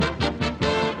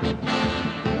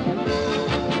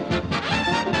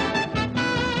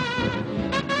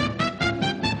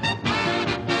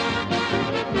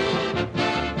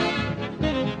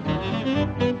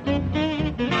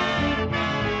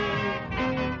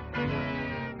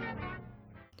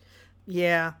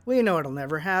Yeah, we know it'll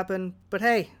never happen, but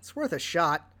hey, it's worth a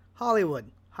shot. Hollywood,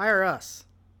 hire us.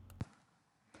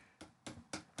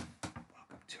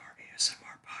 Welcome to our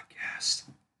ASMR podcast.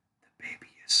 The baby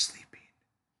is sleeping.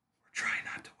 We're trying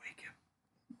not to wake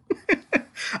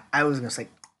him. I was gonna say,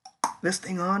 this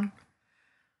thing on?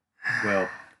 Well,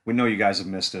 we know you guys have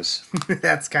missed us,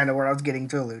 That's kind of where I was getting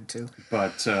to allude to.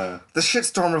 but The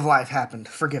shitstorm of life happened.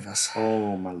 Forgive us.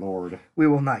 oh my lord. We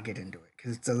will not get into it,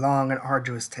 because it's a long and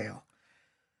arduous tale.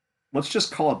 Let's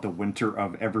just call it the winter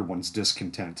of everyone's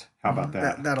discontent. How about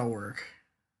that? That'll work.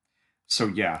 So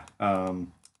yeah,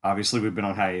 obviously we've been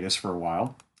on hiatus for a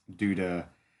while due to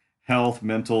health,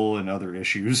 mental, and other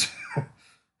issues.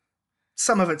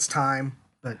 Some of it's time,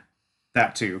 but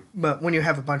That too. when you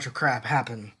have a bunch of crap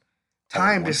happen,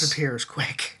 time once. disappears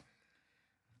quick.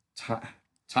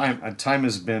 Time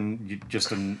has been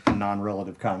just a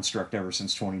non-relative construct ever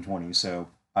since 2020. So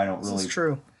I don't This really. is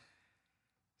true.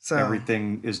 So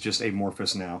Everything is just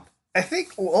amorphous now. I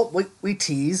think we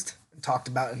teased and talked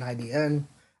about an idea, and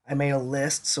I made a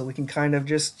list so we can kind of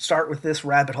just start with this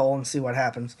rabbit hole and see what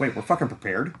happens. Wait, we're fucking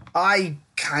prepared? I'm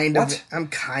kind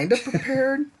of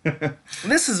prepared.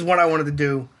 This is what I wanted to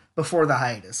do before the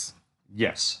hiatus.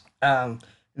 Yes. And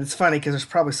it's funny because there's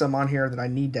probably some on here that I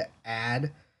need to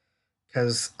add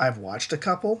because I've watched a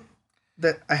couple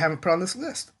that I haven't put on this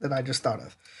list that I just thought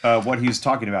of. What he's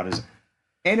talking about is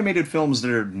animated films that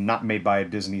are not made by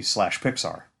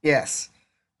Disney/Pixar. Yes,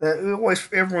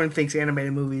 everyone thinks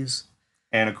animated movies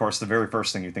And of course, the very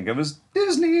first thing you think of is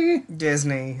Disney.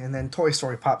 Disney, and then Toy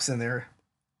Story pops in there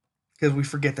because we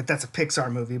forget that that's a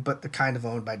Pixar movie, but they're kind of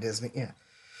owned by Disney. Yeah,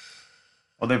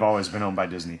 Well, they've always been owned by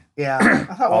Disney. yeah.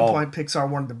 I thought at one point Pixar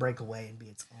wanted to break away and be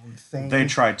its own thing. They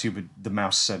tried to, but the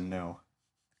mouse said no.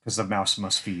 Because the mouse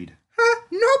must feed. Huh?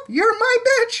 Nope, you're my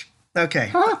bitch. Okay.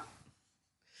 Huh?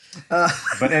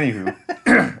 But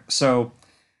anywho, so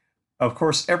of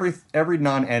course every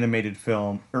non-animated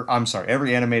film, or I'm sorry,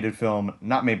 every animated film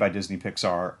not made by Disney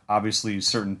Pixar, obviously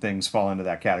certain things fall into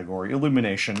that category.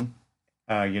 Illumination,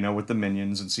 with the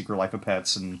Minions and Secret Life of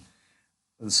Pets and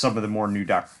some of the more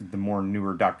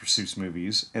newer Dr. Seuss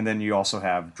movies, and then you also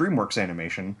have DreamWorks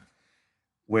Animation,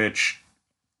 which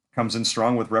comes in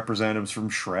strong with representatives from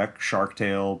Shrek, Shark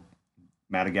Tale,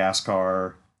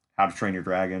 Madagascar, How to Train Your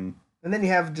Dragon. And then you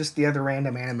have just the other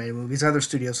random animated movies other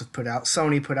studios have put out.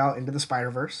 Sony put out Into the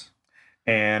Spider-Verse.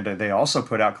 And they also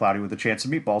put out Cloudy with a Chance of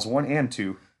Meatballs 1 and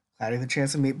 2. Cloudy with a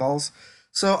Chance of Meatballs.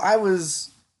 So I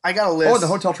got a list. Oh, the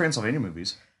Hotel Transylvania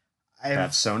movies.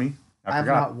 That's Sony. I I've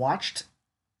forgot. not watched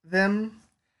them.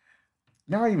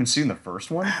 Never even seen the first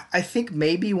one. I think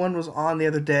maybe one was on the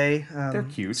other day. They're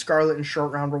cute. Scarlett and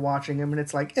Short Round were watching him, and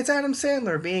it's like, it's Adam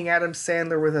Sandler being Adam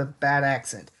Sandler with a bad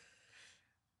accent.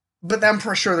 But I'm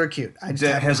for sure they're cute.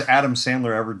 Has Adam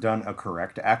Sandler ever done a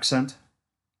correct accent?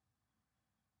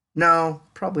 No,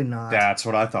 probably not. That's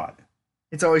what I thought.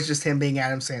 It's always just him being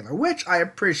Adam Sandler, which I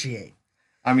appreciate.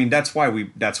 I mean, that's why we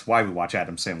watch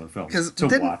Adam Sandler films, to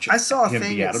watch I saw him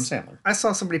be Adam Sandler. I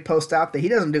saw somebody post out that he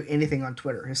doesn't do anything on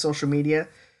Twitter. His social media,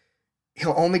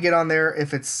 he'll only get on there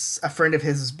if it's a friend of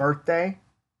his birthday,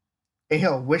 and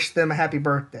he'll wish them a happy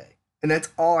birthday. And that's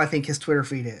all I think his Twitter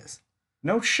feed is.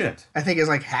 No shit. I think it's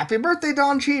like, happy birthday,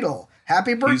 Don Cheadle.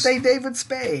 Happy birthday, David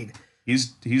Spade.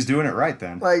 He's doing it right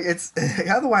then. Like, it's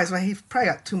otherwise, man, he's probably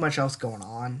got too much else going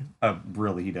on.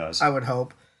 Really, he does. I would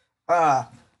hope.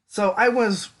 So I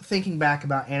was thinking back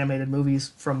about animated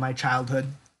movies from my childhood,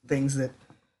 things that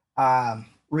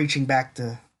reaching back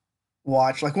to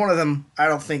watch. Like one of them, I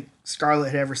don't think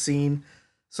Scarlett had ever seen,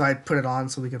 so I put it on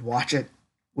so we could watch it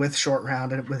with Short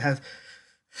Round, and it has.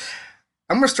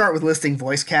 I'm gonna start with listing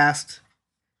voice cast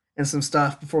and some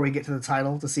stuff before we get to the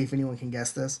title to see if anyone can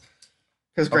guess this.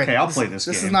 Because great, okay, I'll play this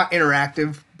game. This is not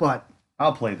interactive, but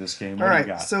I'll play this game. All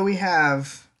right, so we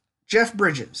have Jeff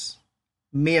Bridges,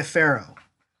 Mia Farrow,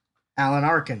 Alan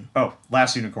Arkin. Oh,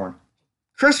 Last Unicorn.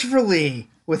 Christopher Lee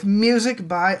with Music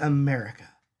by America.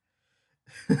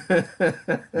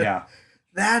 Yeah.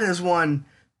 That is one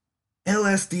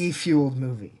LSD-fueled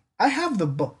movie. I have the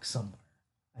book somewhere,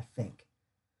 I think.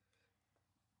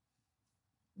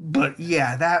 But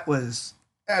yeah,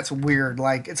 that's weird.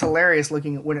 Like, it's hilarious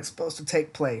looking at when it's supposed to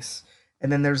take place.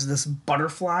 And then there's this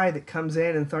butterfly that comes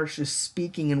in and starts just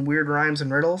speaking in weird rhymes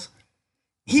and riddles.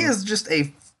 He is just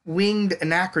a winged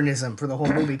anachronism for the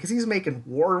whole movie because he's making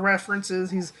war references.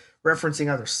 He's referencing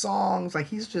other songs. Like,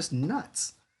 he's just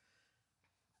nuts.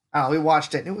 We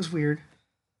watched it and it was weird.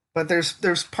 But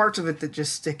there's parts of it that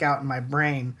just stick out in my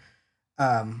brain.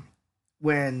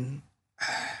 When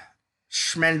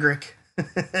Schmendrick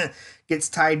gets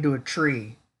tied to a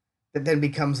tree that then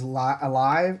becomes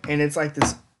alive, and it's like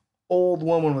this old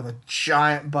woman with a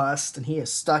giant bust, and he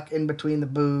is stuck in between the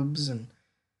boobs. And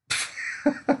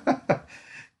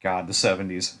God, the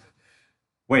 70s.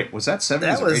 Wait, was that 70s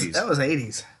that or was 80s? that was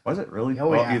 80s. Was it really? Oh,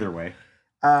 well, yeah. either way,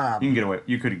 you Um, can get away.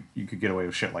 You could get away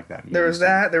with shit like that. in the there was 80s, too.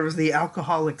 that. There was the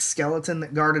alcoholic skeleton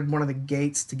that guarded one of the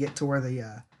gates to get to where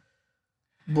the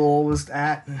bull was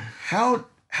at. How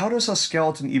does a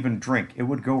skeleton even drink? It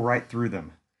would go right through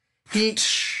them. He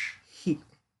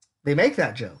they make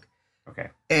that joke, Okay.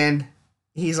 and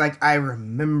he's like, "I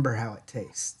remember how it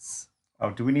tastes."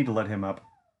 Oh, do we need to let him up?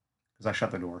 Because I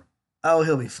shut the door. Oh,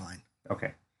 he'll be fine.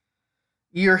 Okay.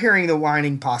 You're hearing the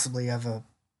whining possibly of a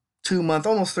 2-month,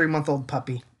 almost 3-month-old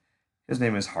puppy. His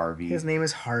name is Harvey. His name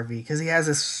is Harvey because he has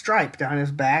this stripe down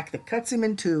his back that cuts him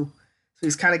in two. So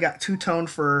he's kind of got two-tone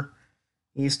fur.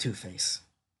 He's Two-Face.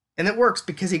 And it works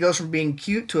because he goes from being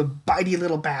cute to a bitey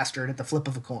little bastard at the flip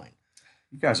of a coin.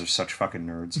 You guys are such fucking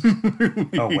nerds.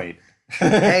 Oh, wait.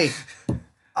 Hey,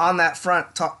 on that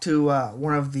front, talked to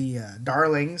one of the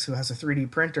darlings who has a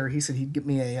 3D printer. He said he'd get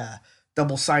me a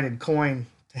double-sided coin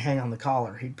to hang on the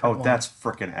collar. He'd print Oh, one that's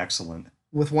freaking excellent.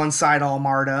 with one side all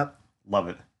marred up. Love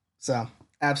it. So,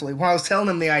 absolutely. When I was telling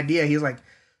him the idea, he's like,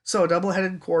 so a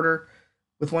double-headed quarter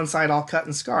with one side all cut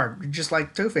and scarred, just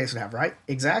like Two-Face would have, right?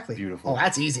 Exactly. Beautiful. Oh,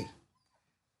 that's easy.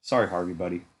 Sorry, Harvey,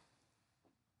 buddy.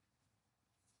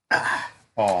 Ah,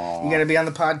 Aw. you got to be on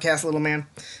the podcast, little man.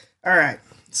 All right.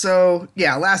 So,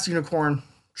 yeah, Last Unicorn,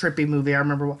 trippy movie. I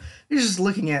remember you're just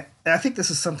looking at, and I think this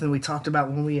is something we talked about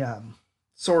when we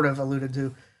sort of alluded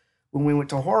to when we went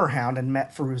to Horror Hound and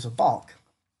met Firuza Balk,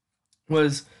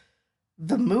 was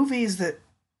the movies that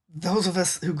those of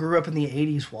us who grew up in the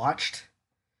 80s watched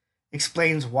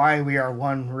explains why we are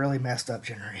one really messed up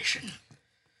generation.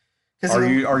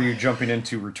 Are you jumping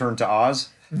into Return to Oz?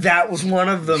 That was one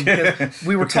of them. Because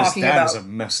we were Because talking that about is a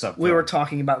messed up we film. were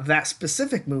talking about that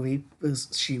specific movie because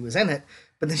she was in it.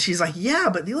 But then she's like, yeah,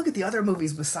 but you look at the other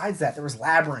movies besides that. There was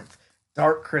Labyrinth,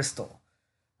 Dark Crystal,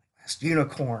 Last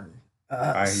Unicorn,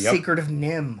 Yep. Secret of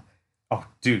Nim. Oh,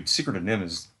 dude, Secret of Nim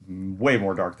is way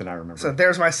more dark than I remember. So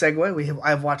there's my segue.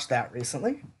 I've watched that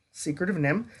recently, Secret of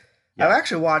Nim. Yeah. I've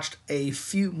actually watched a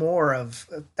few more of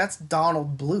that's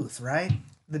Donald Bluth, right?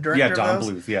 The director. Yeah, Don of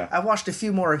those. Bluth, yeah. I watched a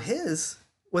few more of his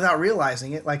without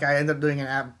realizing it. Like I ended up doing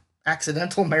an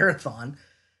accidental marathon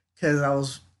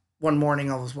because one morning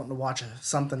I was wanting to watch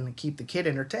something to keep the kid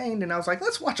entertained, and I was like,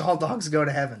 let's watch All Dogs Go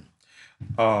to Heaven.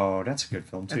 Oh, that's a good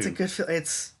film, too. It's a good film.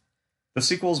 It's The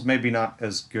sequel's maybe not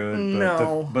as good, but,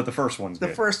 No. but the first one's the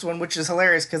good. first one, which is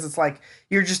hilarious because it's like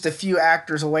you're just a few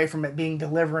actors away from it being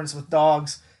Deliverance with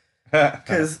dogs.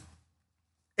 Because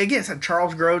again, it's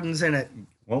Charles Grodin's in it.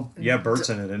 Well, yeah, Bert's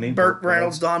in it, isn't he? Burt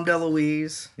Reynolds, Dom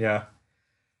DeLuise. Yeah.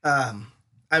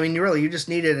 I mean, you just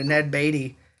needed a Ned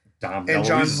Beatty. Dom And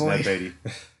John DeLuise is Voight. Ned Beatty.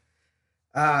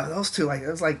 Those two, like, it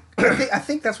was like, I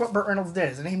think that's what Burt Reynolds did.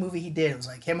 Is any movie he did, it was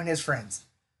like him and his friends.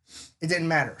 It didn't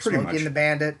matter. Pretty Smokey much. and the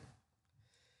Bandit.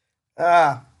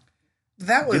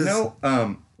 That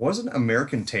was Wasn't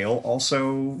American Tail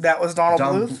also that was Donald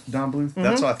Bluth. Don Bluth?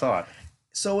 That's what I thought.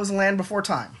 So was Land Before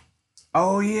Time.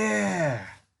 Oh, yeah.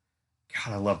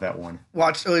 God, I love that one.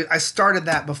 I started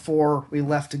that before we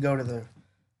left to go to the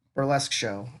burlesque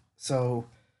show. So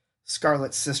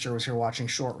Scarlett's sister was here watching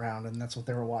Short Round, and that's what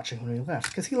they were watching when we left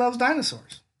because he loves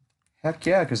dinosaurs. Heck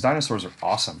yeah, because dinosaurs are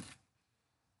awesome.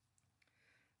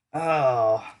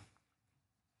 Oh.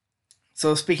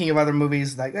 So speaking of other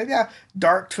movies, like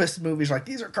dark twisted movies, like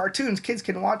these are cartoons, kids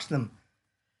can watch them.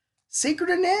 Secret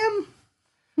of Nim.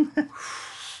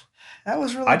 That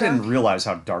was really. I dark. didn't realize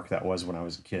how dark that was when I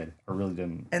was a kid. I really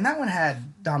didn't. And that one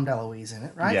had Dom DeLuise in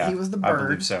it, right? Yeah, He was the I bird.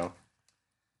 believe so.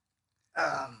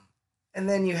 And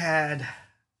then you had,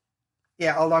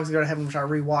 All Dogs Go to Heaven, which I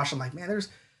rewatched. I'm like, man,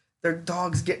 there are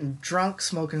dogs getting drunk,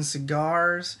 smoking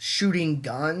cigars, shooting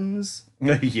guns,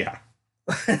 Yeah.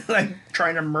 like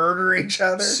trying to murder each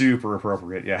other. Super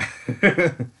appropriate, yeah.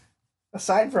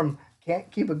 Aside from can't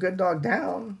keep a good dog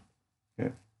down. Yeah.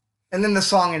 And then the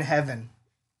song in Heaven,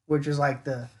 which is like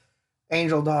the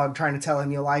angel dog trying to tell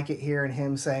him you like it here, and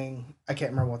him saying, I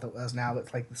can't remember what that was now, but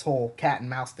it's like this whole cat and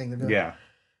mouse thing they're doing. Yeah.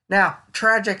 Now,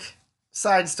 tragic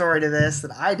side story to this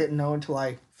that I didn't know until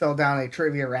I fell down a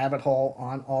trivia rabbit hole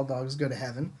on All Dogs Go to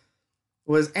Heaven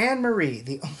was Anne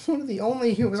Marie, one of the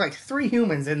only humans, like 3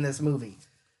 humans in this movie.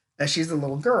 She's the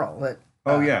little girl that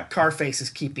Carface is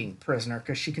keeping prisoner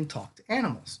because she can talk to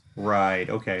animals. Right,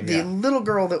 okay. The little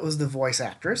girl that was the voice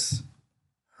actress,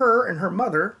 her and her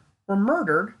mother were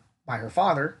murdered by her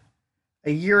father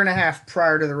a year and a half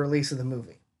prior to the release of the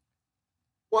movie.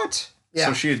 What?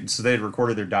 Yeah. So they had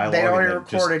recorded their dialogue. They already and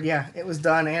recorded, It was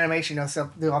done. Animation,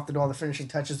 they'll have to do all the finishing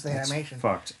touches to the animation.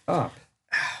 Fucked up.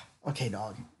 Okay,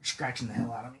 dog, you're scratching the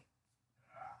hell out of me.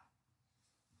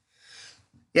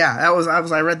 Yeah,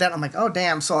 I read that. I'm like, oh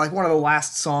damn. So like one of the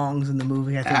last songs in the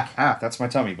movie, I think. That's my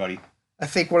tummy, buddy. I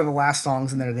think one of the last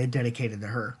songs in there they dedicated to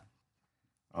her.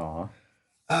 Aw.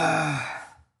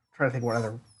 Trying to think what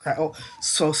other. Oh,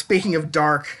 so speaking of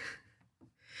dark,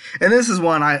 and this is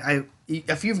one I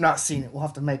if you've not seen it, we'll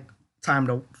have to make time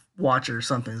to watch it or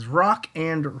something. Is Rock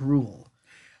and Rule.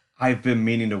 I've been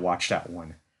meaning to watch that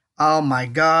one. Oh my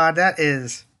god, that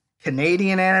is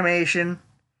Canadian animation.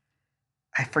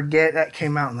 I forget, that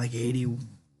came out in like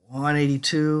 81,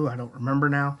 82. I don't remember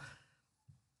now.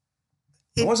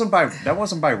 That wasn't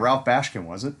by Ralph Bashkin,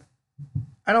 was it?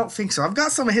 I don't think so. I've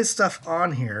got some of his stuff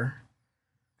on here.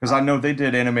 Because I know they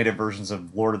did animated versions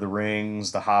of Lord of the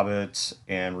Rings, The Hobbit,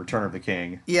 and Return of the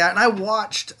King. Yeah, and I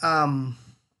watched a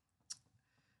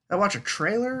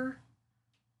trailer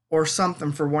or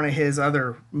something for one of his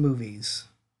other movies.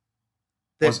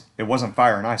 It wasn't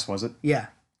Fire and Ice, was it? Yeah.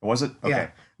 Was it? Okay. Yeah,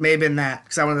 may have been that,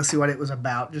 because I wanted to see what it was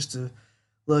about, just to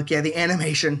look. Yeah, the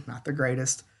animation, not the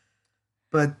greatest.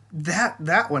 But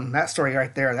that story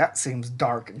right there, that seems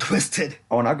dark and twisted.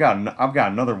 Oh, and I've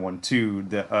got another one too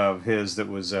of his that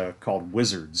was called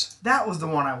Wizards. That was the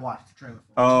one I watched the trailer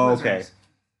for. Oh, Wizards. okay.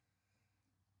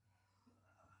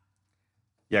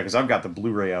 Yeah, because I've got the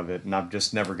Blu-ray of it, and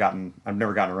I've never gotten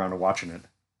around to watching it.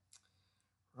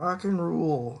 Rock and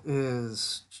Rule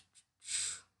is,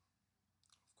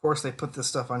 of course, they put this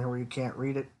stuff on here where you can't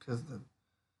read it because the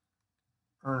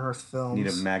Ernst Films Need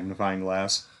a magnifying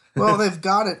glass. Well, they've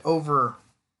got it over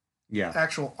Yeah.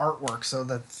 actual artwork, so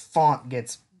the font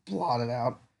gets blotted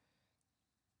out.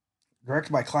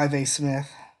 Directed by Clive A. Smith.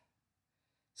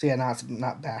 So yeah,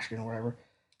 not Bashkin or whatever.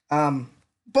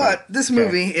 But this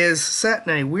movie is set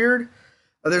in a weird.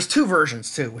 There's two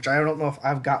versions too, which I don't know if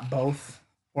I've got both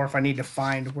or if I need to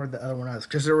find where the other one is,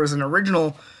 because there was an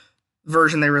original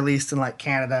version they released in like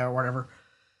Canada or whatever,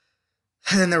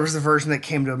 and then there was the version that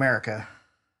came to America.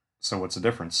 So what's the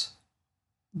difference?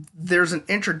 There's an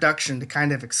introduction to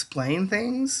kind of explain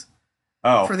things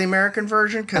for the American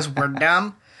version, because we're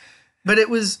dumb. But it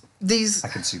was these. I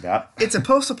can see that. It's a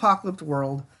post-apocalyptic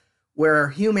world where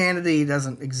humanity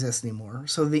doesn't exist anymore.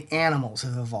 So the animals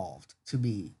have evolved to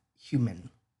be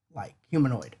human-like,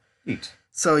 humanoid. Neat.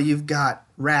 So you've got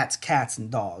rats, cats, and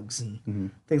dogs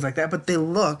and things like that. But they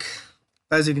look,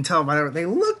 as you can tell by they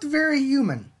looked very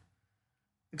human.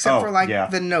 Except for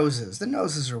the noses. The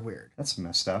noses are weird. That's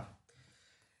messed up.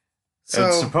 So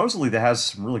and supposedly that has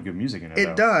some really good music in it.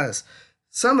 It does.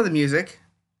 Some of the music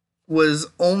was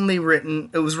only written.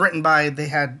 It was written by.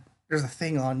 There's a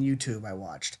thing on YouTube I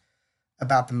watched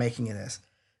about the making of this,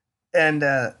 and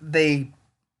they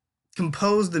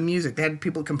composed the music. They had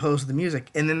people compose the music,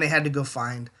 and then they had to go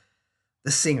find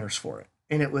the singers for it.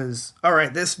 And it was all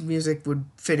right. This music would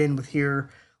fit in with here.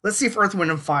 Let's see if Earth,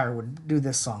 Wind, and Fire would do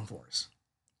this song for us.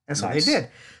 And so they did.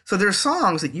 So there's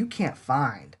songs that you can't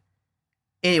find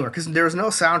anywhere because there was no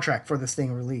soundtrack for this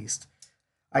thing released.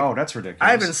 That's ridiculous.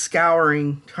 I've been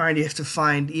scouring trying to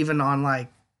find even on like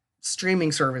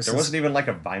streaming services. There wasn't even like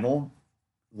a vinyl,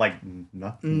 like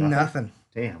nothing. Nothing.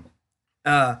 Damn.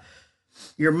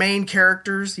 Your main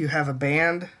characters, you have a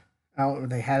band. I don't know if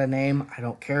they had a name. I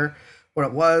don't care what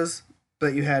it was,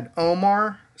 but you had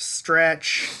Omar,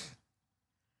 Stretch.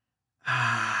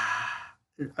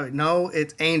 No,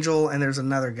 it's Angel, and there's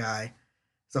another guy.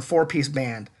 It's a 4-piece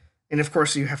band. And of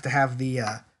course, you have to have the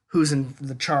who's in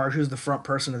the charge, who's the front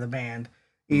person of the band.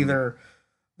 Either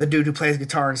the dude who plays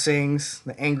guitar and sings,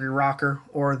 the angry rocker,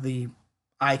 or the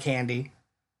eye candy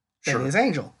that is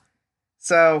Angel.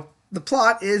 So the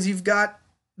plot is you've got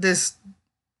this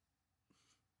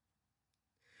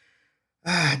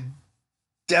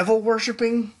devil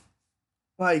worshipping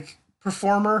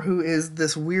performer who is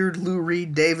this weird Lou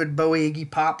Reed, David Bowie, Iggy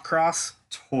Pop cross.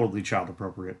 Totally child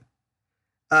appropriate.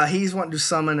 He's wanting to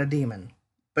summon a demon.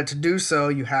 But to do so,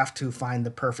 you have to find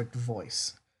the perfect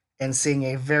voice and sing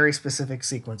a very specific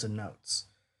sequence of notes.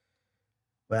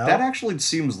 Well, that actually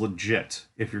seems legit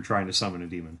if you're trying to summon a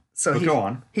demon. So go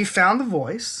on. He found the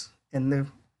voice in the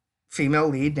female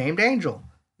lead named Angel.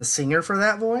 The singer for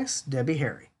that voice, Debbie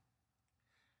Harry.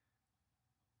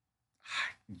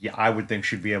 Yeah, I would think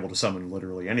she'd be able to summon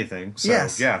literally anything. So,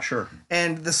 yes. Yeah, sure.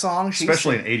 And the song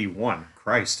especially in 81.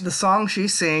 Christ. The song she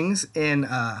sings in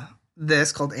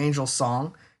this, called Angel's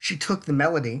Song, she took the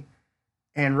melody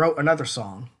and wrote another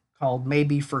song called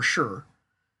Maybe For Sure.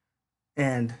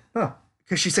 And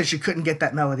because she said she couldn't get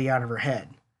that melody out of her head.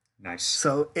 Nice.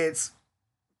 So it's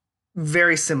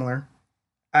very similar.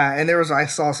 And I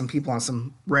saw some people on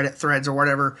some Reddit threads or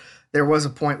whatever. There was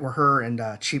a point where her and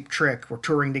Cheap Trick were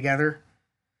touring together.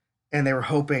 And they were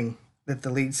hoping that the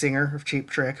lead singer of Cheap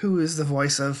Trick, who is the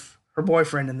voice of her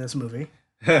boyfriend in this movie,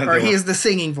 or he is the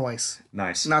singing voice,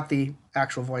 nice, not the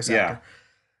actual voice actor,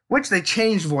 which they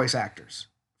changed voice actors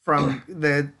from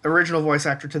the original voice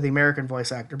actor to the American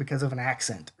voice actor because of an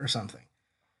accent or something.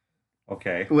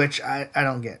 Okay. Which I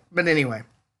don't get. But anyway,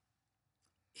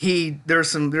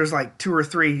 there's like 2 or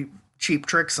 3 Cheap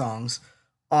Trick songs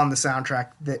on the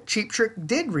soundtrack that Cheap Trick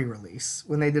did re-release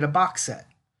when they did a box set.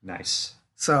 Nice.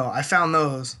 So I found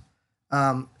those.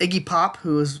 Iggy Pop,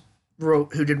 who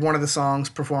did one of the songs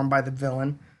performed by the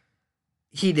villain,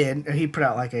 he put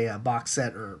out like a box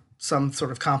set or some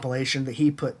sort of compilation that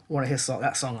he put one of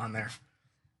that song on there.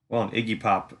 Well, and Iggy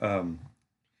Pop,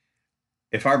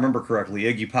 if I remember correctly,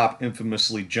 Iggy Pop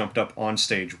infamously jumped up on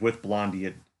stage with Blondie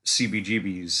at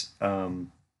CBGB's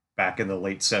back in the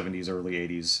late 70s, early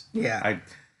 80s. Yeah.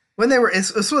 When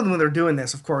they're doing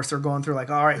this, of course, they're going through like,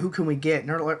 all right, who can we get?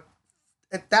 And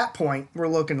at that point, we're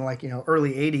looking like,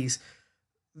 early 80s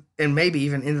and maybe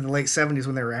even into the late 70s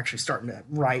when they were actually starting to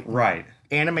write,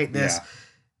 animate this. Yeah.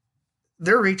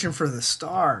 They're reaching for the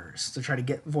stars to try to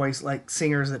get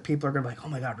singers that people are going to be like, oh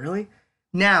my God, really?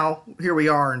 Now, here we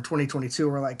are in 2022.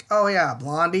 We're like, oh yeah,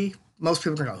 Blondie. Most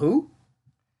people are going to go, who?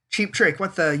 Cheap Trick.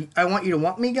 What the I Want You to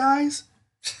Want Me guys?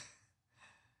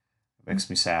 Makes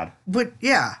me sad. But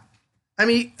yeah. I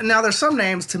mean, now there's some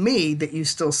names to me that you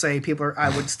still say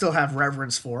I would still have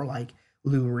reverence for, like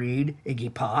Lou Reed,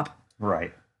 Iggy Pop.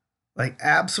 Right. Like,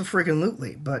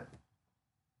 abso-freaking-lutely. But,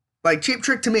 like, Cheap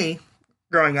Trick to me,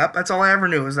 growing up, that's all I ever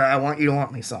knew was that I Want You to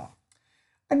Want Me song.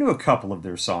 I knew a couple of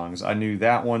their songs. I knew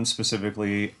that one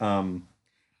specifically.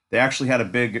 They actually had a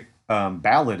big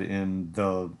ballad in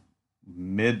the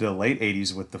mid to late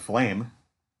 80s with The Flame.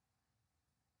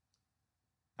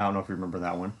 I don't know if you remember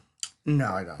that one.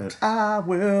 No, I don't. I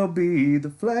will be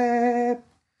the flame.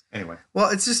 Anyway.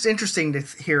 Well, it's just interesting to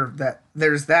hear that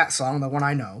there's that song, the one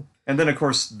I know. And then, of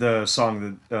course, the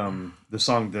song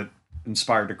that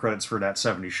inspired the credits for that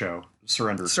 70s show,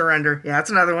 Surrender. Surrender. Yeah,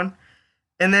 that's another one.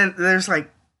 And then there's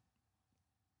like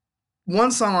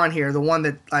one song on here, the one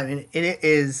that it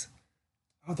is.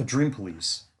 Oh, the Dream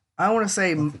Police. I want to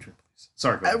say. The Dream Police.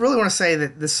 Sorry. I really want to say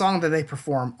that the song that they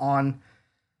perform on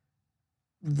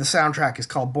the soundtrack is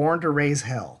called "Born to Raise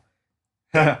Hell."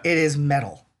 It is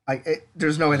metal.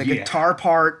 There's no way. The guitar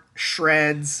part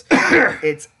shreds.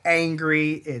 It's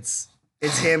angry. It's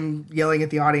him yelling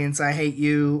at the audience, "I hate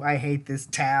you. I hate this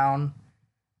town."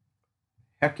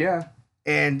 Heck yeah.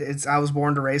 And I was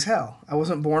born to raise hell. I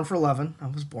wasn't born for loving. I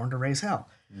was born to raise hell.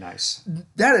 Nice.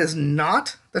 That is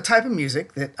not the type of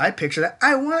music that I picture that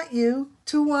I want you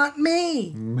to want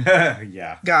me.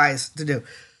 Yeah. Guys to do.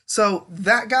 So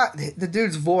that guy, the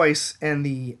dude's voice and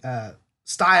the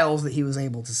styles that he was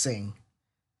able to sing,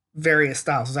 various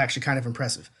styles, was actually kind of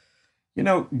impressive.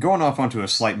 Going off onto a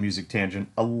slight music tangent,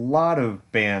 a lot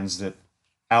of bands that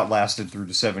outlasted through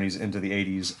the 70s into the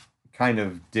 80s kind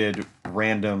of did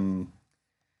random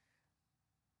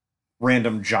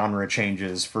genre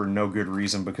changes for no good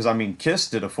reason, because Kiss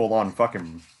did a full-on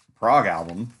fucking prog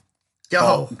album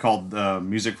called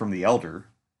Music from the Elder.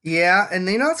 Yeah, and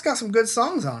it's got some good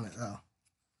songs on it though.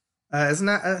 Isn't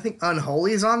that, I think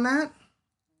Unholy is on that?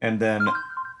 And then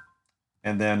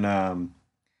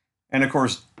of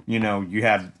course, you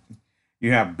have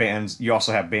bands, you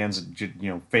also have bands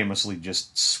that famously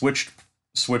just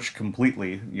switched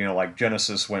completely, like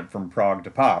Genesis went from prog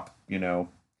to pop,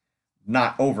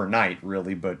 not overnight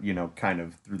really, but kind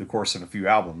of through the course of a few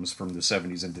albums from the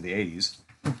 70s into the 80s.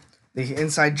 The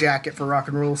inside jacket for rock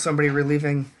and roll, somebody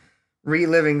reliving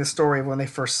the story of when they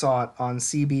first saw it on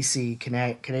CBC,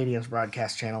 Canadian's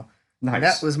broadcast channel. Nice. And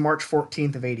that was March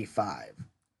 14th of 85.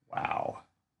 Wow.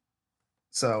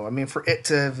 So, for it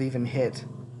to have even hit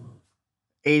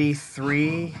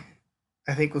 83,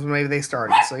 I think was when maybe they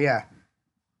started. So, yeah.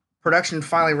 Production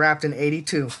finally wrapped in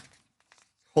 82.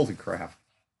 Holy crap.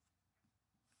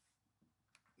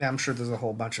 Yeah, I'm sure there's a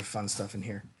whole bunch of fun stuff in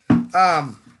here.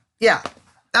 Yeah.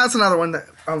 That's another one that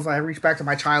I reach back to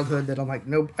my childhood that I'm like,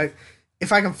 nope.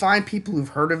 If I can find people who've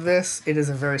heard of this, it is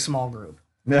a very small group.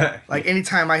 Like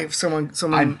anytime I have someone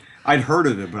I'd heard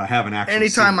of it, but I haven't actually.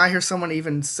 Anytime I hear someone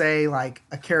even say like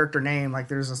a character name, like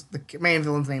the main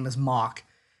villain's name is Mock,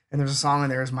 and there's a song in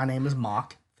there is "My Name Is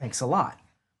Mock." Thanks a lot.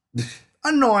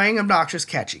 Annoying, obnoxious,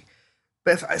 catchy.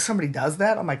 But if somebody does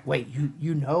that, I'm like, wait,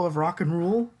 you know of rock and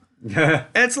roll? Yeah.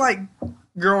 It's like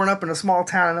growing up in a small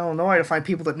town in Illinois to find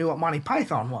people that knew what Monty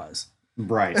Python was.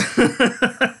 Right.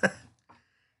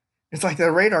 It's like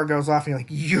the radar goes off and you're like,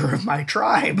 you're of my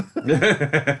tribe.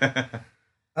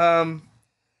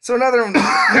 So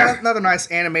another nice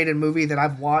animated movie that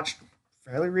I've watched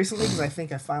fairly recently because I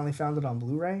think I finally found it on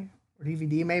Blu-ray or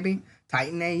DVD maybe.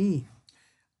 Titan AE.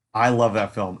 I love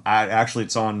that film.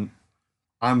 It's on.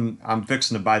 I'm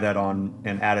fixing to buy that on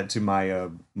and add it to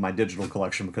my digital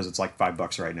collection because it's like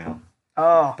 $5 right now.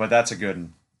 Oh, But that's a good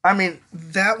one. I mean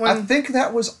that I one. think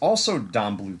that was also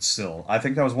Don Bluth still. I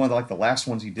think that was one of the last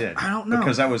ones he did. I don't know.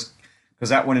 Because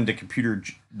that went into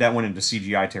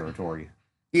CGI territory.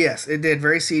 Yes, it did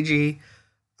very CG.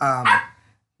 But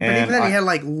And even then, he had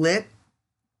like Lit.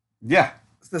 Yeah.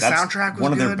 The that's soundtrack was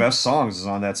one of good. their best songs is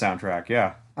on that soundtrack.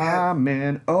 Yeah. I'm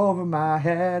in over my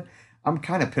head. I'm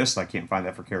kind of pissed I can't find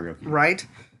that for karaoke. Right.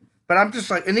 But I'm just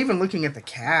like, and even looking at the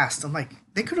cast, I'm like,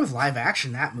 they could have live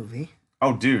action that movie.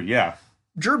 Oh, dude, yeah.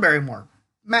 Drew Barrymore,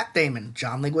 Matt Damon,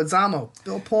 John Leguizamo,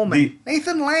 Bill Pullman,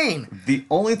 Nathan Lane. The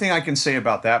only thing I can say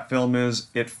about that film is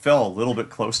it fell a little bit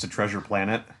close to Treasure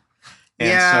Planet.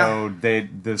 And so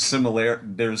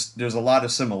there's a lot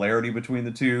of similarity between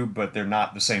the two, but they're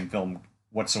not the same film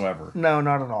whatsoever. No,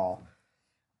 not at all.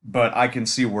 But I can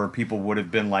see where people would have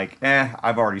been like,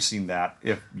 I've already seen that.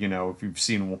 If you've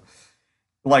seen,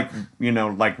 like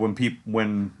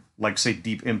when say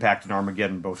Deep Impact and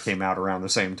Armageddon both came out around the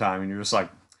same time, and you're just like,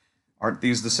 aren't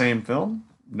these the same film?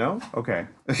 No? Okay.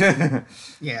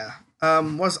 Yeah.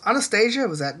 Was Anastasia,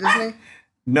 was that Disney?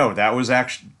 No, that was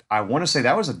actually, I want to say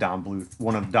that was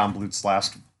one of Don Bluth's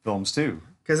last films too.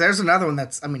 Because there's another one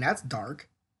that's dark.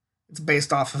 It's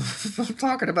based off of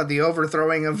talking about the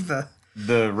overthrowing of the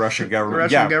Russian government.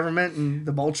 Russian government and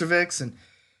the Bolsheviks and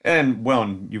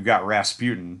you've got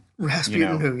Rasputin.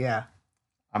 Yeah.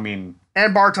 I mean,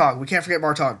 and Bartog. We can't forget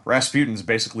Bartog. Rasputin's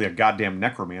basically a goddamn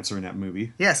necromancer in that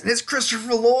movie. Yes, and it's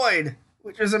Christopher Lloyd,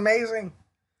 which is amazing.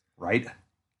 Right.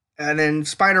 And then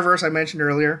Spider-Verse I mentioned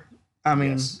earlier. I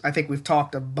mean, yes. I think we've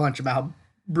talked a bunch about how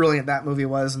brilliant that movie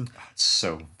was, and it's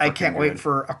so I can't wait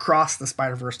for Across the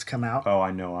Spider-Verse to come out. Oh,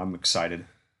 I know. I'm excited.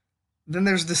 Then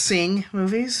there's the Sing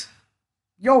movies.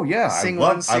 Yo, yeah. Sing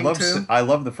 1, Sing 2. I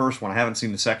love the first one. I haven't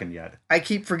seen the second yet. I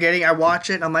keep forgetting. I watch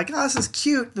it, and I'm like, oh, this is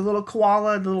cute. The little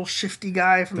koala, the little shifty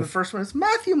guy from the first one. It's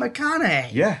Matthew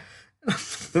McConaughey. Yeah.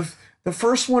 The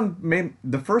first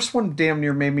one damn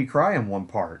near made me cry in one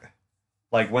part.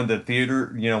 Like when the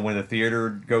theater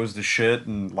goes to shit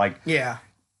and like, yeah,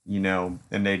 and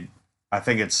I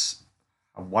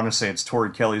want to say it's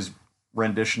Tori Kelly's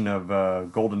rendition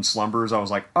of Golden Slumbers. I was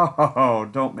like, oh,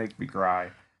 don't make me cry.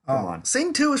 Come on.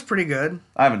 Sing 2 is pretty good.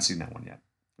 I haven't seen that one yet,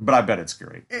 but I bet it's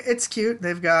great. It's cute.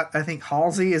 They've got, I think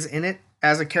Halsey is in it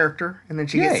as a character, and then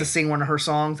she gets to sing one of her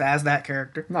songs as that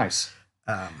character. Nice.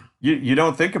 You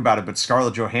don't think about it, but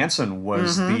Scarlett Johansson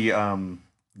was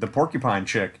the porcupine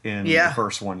chick in the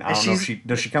first one. I don't know if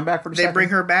does she come back for the second? They bring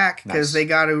her back because they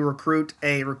got to recruit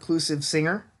a reclusive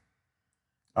singer.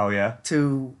 Oh yeah.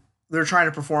 They're trying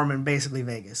to perform in basically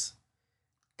Vegas.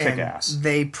 Kick ass.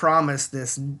 They promised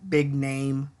this big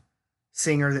name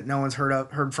singer that no one's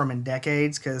heard from in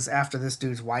decades, because after this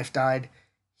dude's wife died,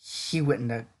 he went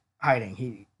into hiding.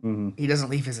 He doesn't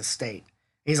leave his estate.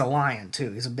 He's a lion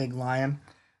too. He's a big lion.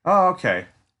 Oh, okay.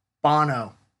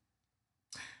 Bono.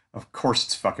 Of course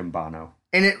it's fucking Bono.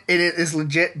 And it is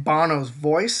legit Bono's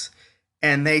voice,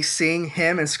 and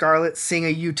him and Scarlett sing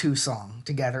a U2 song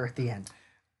together at the end.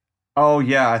 Oh,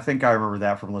 yeah, I think I remember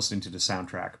that from listening to the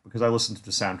soundtrack, because I listened to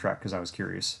the soundtrack because I was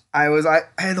curious. I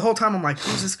the whole time I'm like,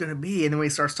 who's this going to be? And then when he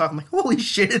starts talking, I'm like, holy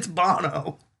shit, it's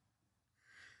Bono.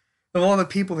 Of all the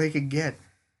people they could get.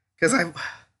 Because I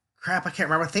can't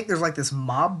remember. I think there's like this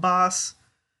mob boss,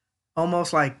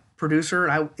 almost like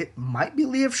producer. It might be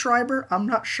Liev Schreiber. I'm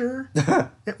not sure.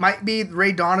 It might be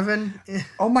Ray Donovan.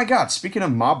 Oh my God, speaking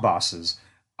of mob bosses,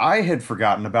 I had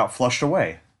forgotten about Flushed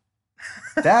Away.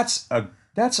 That's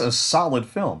a solid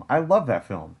film. I love that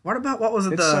film. What was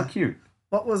it? It's so cute.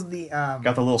 What was the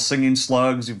got the little singing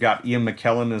slugs. You've got Ian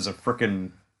McKellen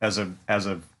as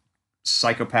a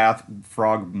psychopath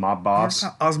frog mob boss.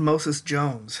 Osmosis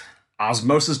Jones.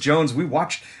 Osmosis Jones.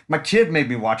 My kid made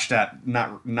me watch that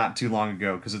not too long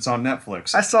ago because it's on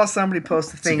Netflix. I saw somebody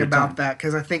post a thing about that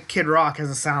because I think Kid Rock has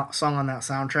a song on that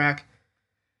soundtrack.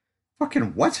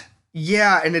 Fucking what?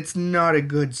 Yeah, and it's not a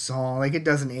good song. Like, it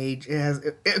doesn't age.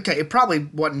 It probably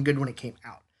wasn't good when it came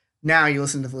out. Now you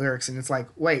listen to the lyrics and it's like,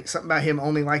 wait, something about him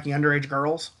only liking underage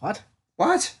girls?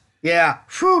 What? Yeah.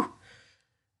 Phew.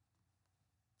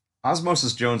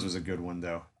 Osmosis Jones was a good one,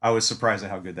 though. I was surprised at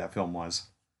how good that film was.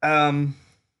 Yeah,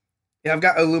 I've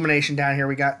got Illumination down here.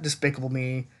 We got Despicable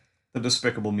Me. The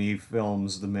Despicable Me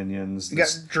films, the Minions. We got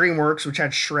DreamWorks, which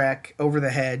had Shrek, Over the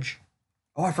Hedge.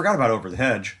 Oh, I forgot about Over the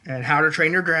Hedge. And How to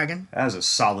Train Your Dragon. That is a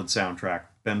solid soundtrack.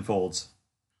 Ben Folds.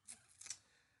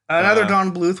 Another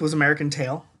Don Bluth was American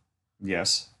Tail.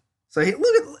 Yes. So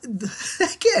look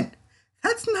at again.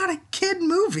 That's not a kid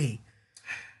movie.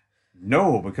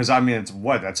 No, because I mean, it's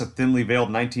what? That's a thinly veiled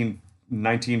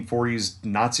 1940s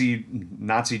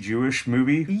Nazi Jewish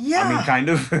movie. I mean, Yeah. kind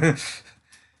of.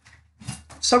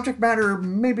 Subject matter,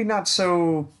 maybe not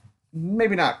so.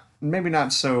 Maybe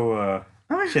not so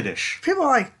I mean, kiddish. people are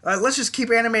like, let's just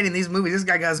keep animating these movies. This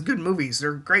guy has good movies.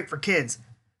 They're great for kids.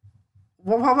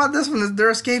 Well, how about this one?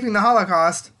 They're escaping the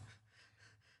Holocaust.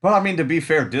 Well, I mean, to be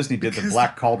fair, Disney did the Because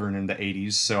Black Cauldron in the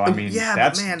 '80s, so I mean, yeah, but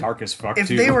that's man, dark as fuck if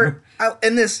too. they were out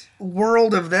in this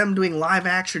world of them doing live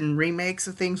action remakes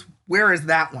of things, where is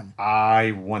that one?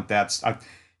 I want that.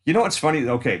 You know what's funny?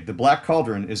 Okay, the Black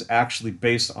Cauldron is actually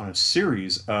based on a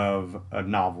series of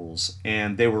novels,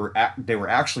 and they were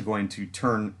actually going to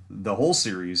turn the whole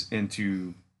series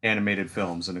into animated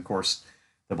films, and of course,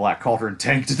 the Black Cauldron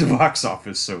tanked at the box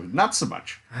office, so not so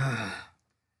much.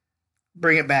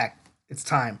 Bring it back. It's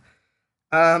time.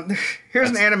 Here's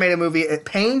an animated movie. It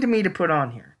pained me to put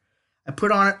on here. I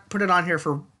put it on here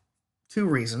for two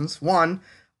reasons. One,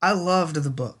 I loved the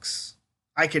books.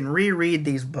 I can reread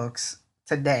these books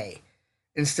today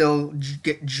and still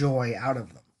get joy out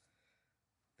of them.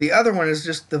 The other one is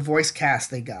just the voice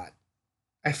cast they got.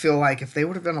 I feel like if they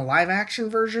would have done a live action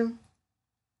version,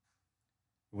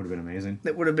 It would have been amazing.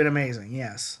 that would have been amazing.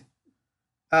 Yes.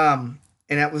 And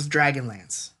that was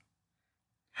Dragonlance.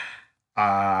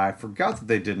 I forgot that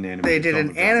they did an animated. They did film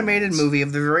an of animated Dragonlance. movie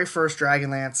of the very first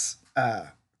Dragonlance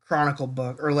chronicle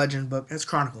book or legend book. It's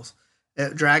Chronicles.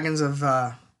 Dragons of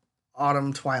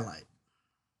Autumn Twilight.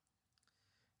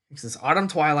 It's Autumn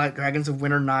Twilight, Dragons of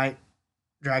Winter Night,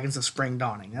 Dragons of Spring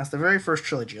Dawning. That's the very first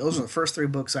trilogy. Those are the first three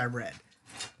books I read.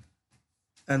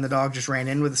 And the dog just ran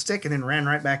in with a stick and then ran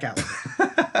right back out with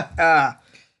it.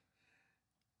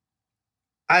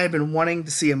 I had been wanting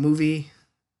to see a movie,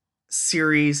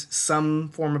 series, some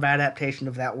form of adaptation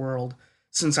of that world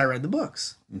since I read the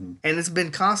books. Mhm. And it's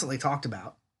been constantly talked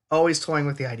about, always toying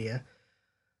with the idea.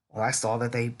 Well, I saw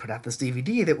that they put out this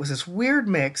DVD that was this weird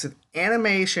mix of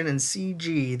animation and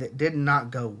CG that did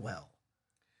not go well.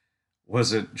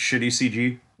 Was it shitty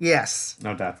CG? Yes,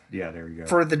 No, that. Yeah, there you go.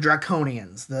 for the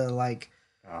Draconians, the like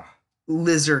Ah,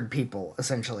 lizard people,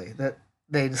 essentially, that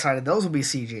they decided those would be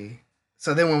CG.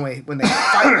 So then when they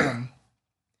fight them,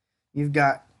 you've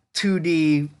got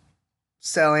 2D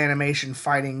cell animation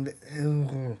fighting.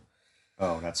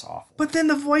 oh, that's awful. But then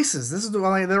the voices. This is the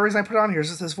reason I put it on here is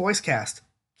just this voice cast.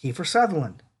 Kiefer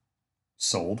Sutherland,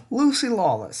 Sold. Lucy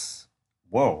Lawless,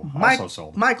 Whoa, also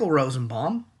sold. Michael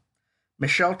Rosenbaum,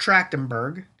 Michelle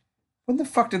Trachtenberg, When the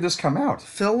fuck did this come out?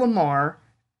 Phil Lamar,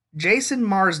 Jason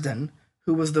Marsden,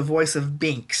 who was the voice of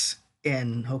Binks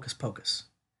in Hocus Pocus.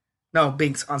 No,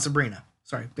 Binks on Sabrina.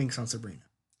 Sorry, Binks on Sabrina.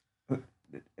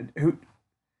 Who?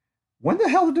 When the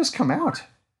hell did this come out?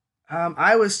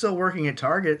 I was still working at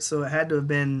Target, so it had to have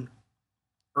been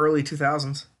early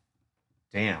 2000s.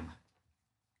 Damn.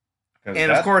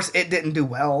 And of course, it didn't do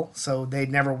well, so they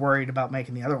never worried about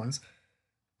making the other ones.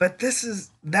 But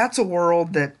that's a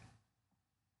world that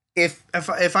if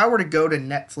I were to go to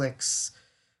Netflix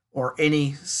or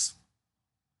any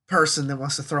person that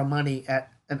wants to throw money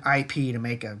at an IP to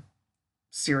make a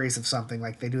series of something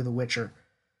like they do The Witcher,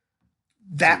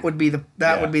 that would be the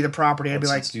property. I'd be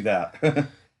like, let's do that.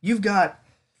 you've got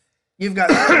you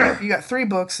got three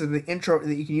books of the intro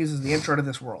that you can use as the intro to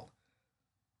this world.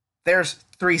 There's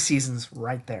 3 seasons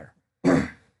right there. Mhm.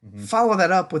 Follow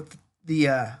that up with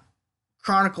the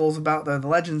chronicles about the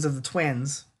legends of the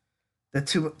twins, the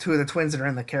two of the twins that are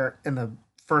in the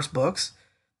first books.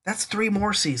 That's 3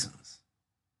 more seasons.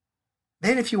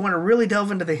 Then, if you want to really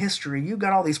delve into the history, you've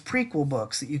got all these prequel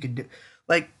books that you could do.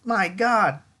 Like, my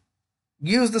God,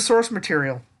 use the source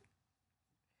material.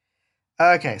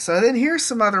 Okay, so then here's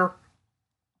some other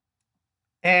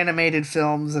animated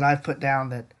films that I've put down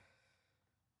that.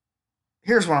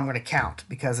 Here's what I'm going to count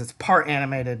because it's part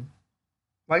animated.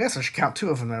 Well, I guess I should count 2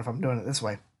 of them then if I'm doing it this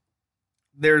way.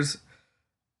 There's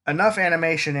enough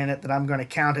animation in it that I'm going to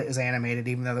count it as animated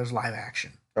even though there's live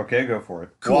action. Okay, go for it.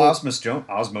 Cool. Well,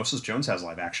 Osmosis Jones has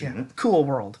live action in it. Cool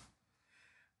World.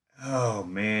 Oh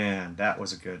man, that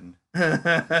was a good one.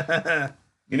 Bebe's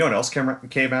You know what else came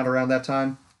out around that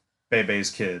time?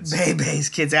 Bebe's Kids.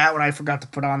 Kids Out when I forgot to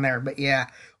put on there. But yeah,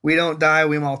 we don't die,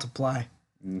 we multiply.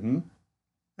 Mm-hmm.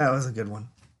 That was a good one.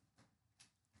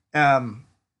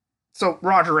 So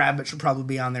Roger Rabbit should probably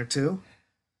be on there too.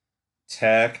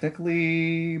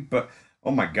 Technically, but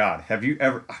oh my god, have you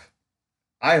ever?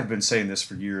 I have been saying this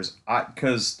for years. That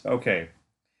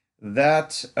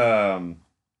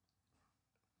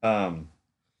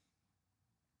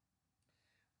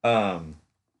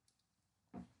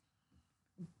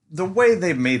the way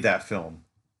they made that film,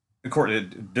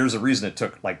 there's a reason it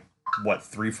took like what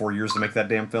 3-4 years to make that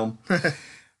damn film.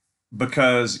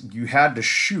 because you had to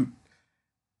shoot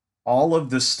all of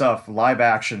this stuff live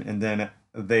action, and then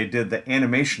they did the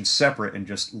animation separate and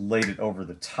just laid it over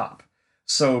the top.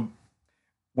 So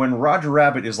when Roger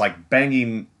Rabbit is like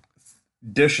banging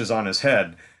dishes on his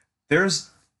head, there's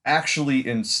actually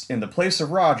in the place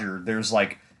of Roger, there's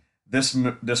like this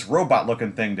robot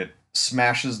looking thing that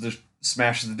smashes the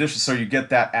dishes, so you get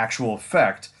that actual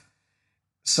effect.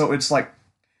 So it's like,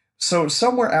 so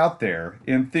somewhere out there,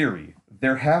 in theory,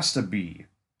 there has to be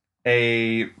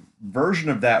a version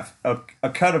of that, a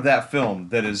cut of that film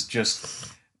that is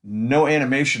just no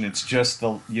animation. It's just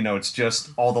it's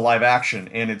just all the live action,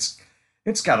 and it's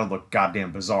got to look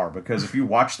goddamn bizarre, because if you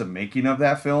watch the making of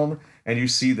that film and you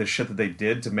see the shit that they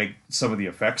did to make some of the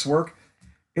effects work,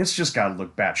 it's just got to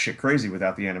look batshit crazy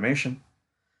without the animation.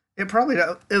 It probably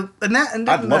does.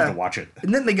 I'd love to watch it.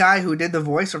 And then the guy who did the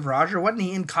voice of Roger, wasn't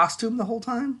he in costume the whole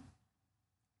time?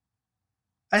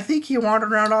 I think he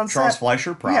wandered around on Charles set.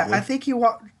 Fleischer, probably. Yeah, I think he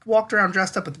walked around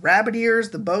dressed up with rabbit ears,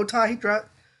 the bow tie he dressed.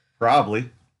 Probably.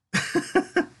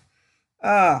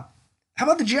 How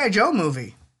about the G.I. Joe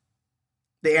movie?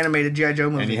 The animated G.I. Joe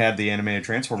movie. And you had the animated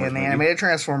Transformers and the movie. animated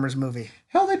Transformers movie.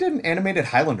 Hell, they did an animated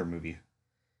Highlander movie.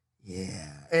 Yeah.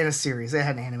 And a series. They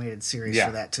had an animated series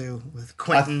for that too, with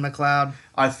Quentin MacLeod.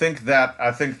 I think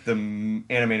the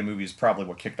animated movie is probably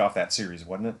what kicked off that series,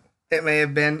 wasn't it? It may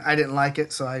have been. I didn't like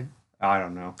it, so I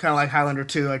don't know. Kind of like Highlander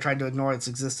 2, I tried to ignore its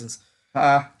existence.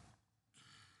 But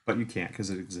you can't, because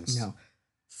it exists. No.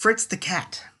 Fritz the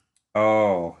Cat.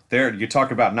 Oh, there, you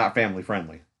talk about not family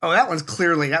friendly. Oh, that was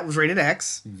rated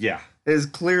X. Yeah. It is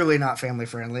clearly not family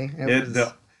friendly.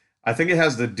 I think it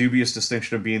has the dubious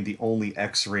distinction of being the only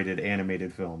X-rated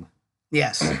animated film.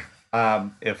 Yes.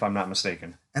 If I'm not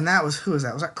mistaken. And who was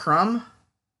that? Was that Crumb?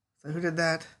 Who did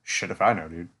that? Shit if I know,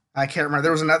 dude. I can't remember.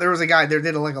 There was a guy there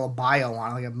did like a bio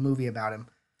on, like a movie about him.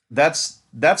 That's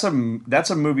a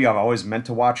movie I've always meant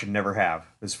to watch and never have.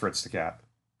 Is Fritz the Cat.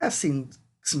 I've seen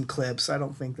some clips. I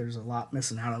don't think there's a lot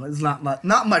missing out on it. It's not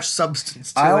much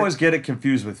substance to it. I always get it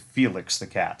confused with Felix the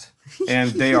Cat, and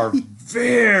they are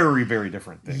very, very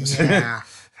different things. Yeah.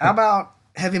 How about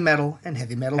Heavy Metal and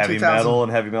Heavy Metal 2000? Heavy Metal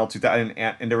and Heavy Metal 2000,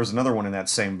 and there was another one in that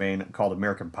same vein called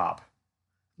American Pop.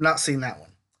 Not seen that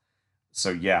one. So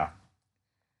yeah,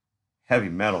 Heavy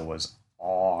Metal was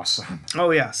awesome. Oh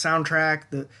yeah,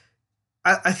 soundtrack.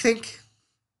 I think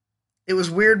it was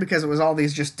weird because it was all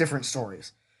these just different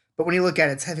stories. But when you look at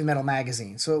it, it's Heavy Metal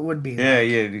magazine, so it would be. Yeah,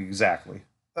 exactly.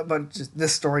 But just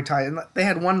this story tied, and they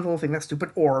had one little thing, that stupid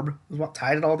orb was what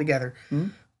tied it all together. Mm-hmm.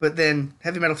 But then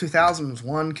Heavy Metal 2000 was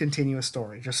one continuous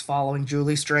story, just following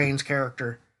Julie Strain's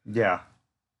character. Yeah.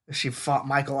 She fought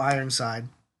Michael Ironside.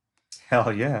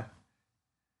 Hell yeah.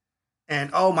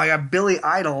 And oh my god, Billy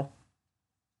Idol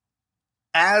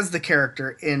as the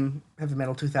character in Heavy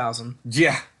Metal 2000.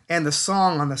 Yeah. And the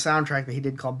song on the soundtrack that he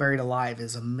did called Buried Alive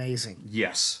is amazing.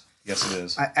 Yes. Yes, it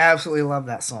is. I absolutely love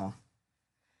that song.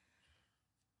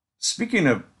 Speaking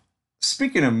of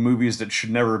movies that should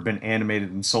never have been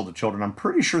animated and sold to children, I'm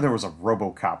pretty sure there was a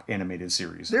RoboCop animated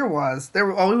series. There was.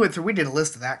 We did a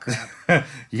list of that crap.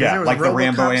 Yeah, like the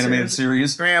Rambo animated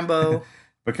series. Rambo.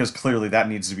 Because clearly that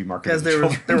needs to be marketed because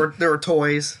to children. there were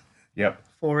toys. Yep.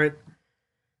 For it.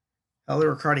 Oh, there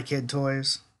were Karate Kid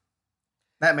toys.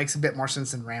 That makes a bit more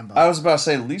sense than Rambo. I was about to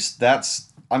say, at least the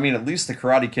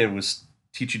Karate Kid was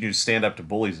teaching you to stand up to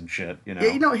bullies and shit, you know?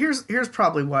 Yeah, here's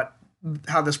probably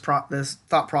how this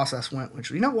thought process went,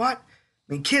 which, you know what?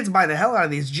 I mean, kids buy the hell out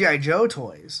of these G.I. Joe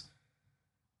toys.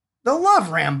 They'll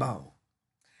love Rambo.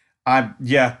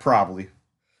 Yeah, probably.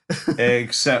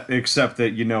 except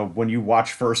that, when you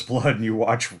watch First Blood and you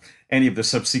watch any of the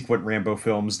subsequent Rambo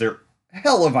films, they're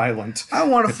hella violent. I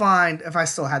want to find, if I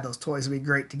still had those toys, it'd be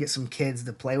great to get some kids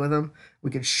to play with them.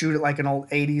 We could shoot it like an old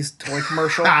 80s toy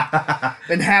commercial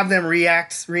and have them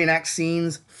reenact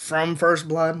scenes from First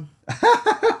Blood.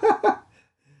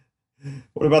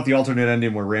 What about the alternate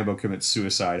ending where Rambo commits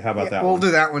suicide? How about that one? We'll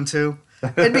do that one too.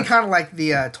 It'd be kind of like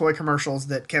the toy commercials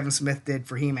that Kevin Smith did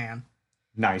for He-Man.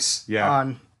 Nice, yeah.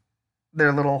 On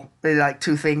they like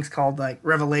two things called like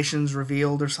Revelations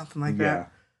Revealed or something like that.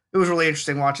 It was really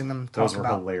interesting watching them talk Those were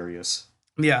hilarious.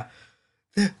 Yeah.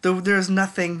 There's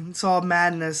nothing. It's all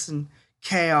madness and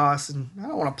chaos, and I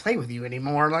don't want to play with you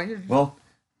anymore. Well,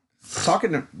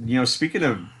 speaking of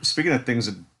things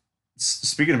that,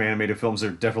 speaking of animated films,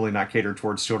 they're definitely not catered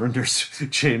towards children. There's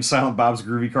Jay and Silent Bob's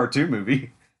Groovy Cartoon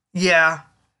Movie. Yeah.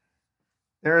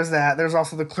 There is that. There's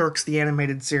also the Clerks, the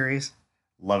animated series.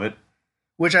 Love it.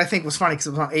 Which I think was funny because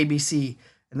it was on ABC,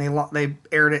 and they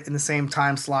aired it in the same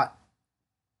time slot,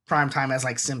 prime time, as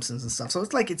like Simpsons and stuff. So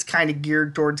it's kind of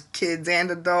geared towards kids and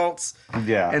adults.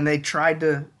 Yeah. And they tried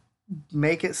to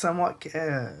make it somewhat.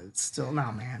 It's still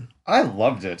no, man. I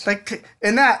loved it. Like,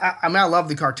 and that I mean, I love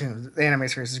the cartoon. The anime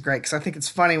series is great because I think it's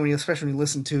funny when you, especially when you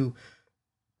listen to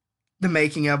the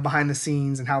making of behind the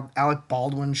scenes and how Alec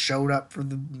Baldwin showed up for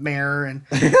the mayor and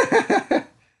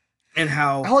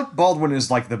how Alec Baldwin is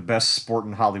like the best sport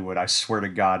in Hollywood, I swear to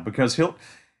God, because he'll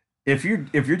if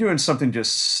you're doing something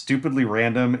just stupidly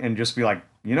random and just be like,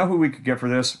 you know who we could get for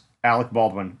this? Alec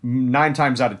Baldwin. 9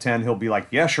 times out of 10, he'll be like,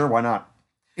 yeah, sure, why not?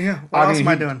 yeah. What else am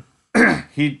I doing?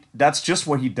 That's just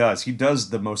what he does. He does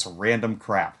the most random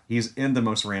crap. He's in the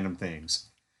most random things.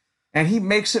 And he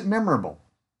makes it memorable.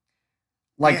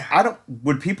 Like, Yeah.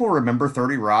 would people remember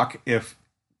 30 Rock if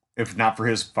not for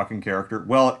his fucking character?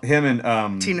 Well, him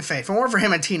and Tina Fey. If it weren't for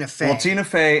him and Tina Fey. well, Tina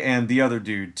Fey and the other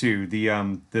dude too.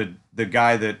 The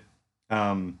guy that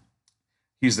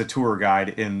he's the tour guide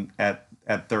in at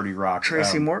 30 Rock.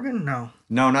 Tracy Morgan? No.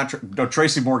 No, no.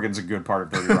 Tracy Morgan's a good part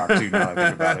of 30 Rock too. Now that I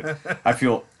think about it, I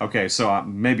feel okay. So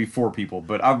maybe 4 people,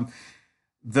 but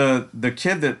the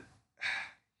kid that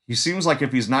he seems like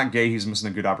if he's not gay, he's missing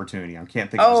a good opportunity. I can't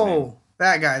think of his name. Oh,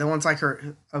 that guy. The one's like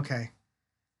her. Okay.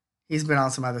 He's been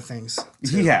on some other things.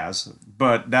 Too. He has,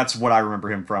 but that's what I remember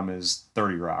him from is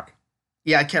 30 Rock.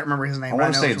 Yeah, I can't remember his name. I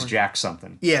want to say it's Jack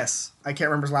something. Yes, I can't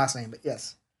remember his last name, but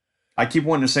yes. I keep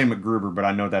wanting to say MacGruber, but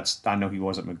I know he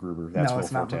wasn't MacGruber. That's no, Will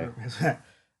it's not Forte.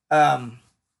 MacGruber.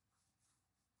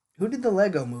 Who did the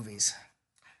Lego movies?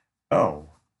 Oh,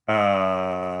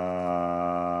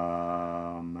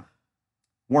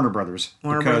 Warner Brothers,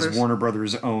 because Warner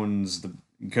Brothers owns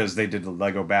because they did the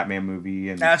Lego Batman movie,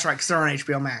 and that's right, because they're on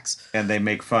HBO Max, and they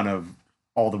make fun of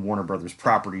all the Warner Brothers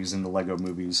properties in the Lego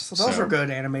movies. So those were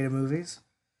good animated movies.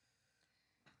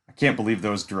 I can't believe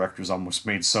those directors almost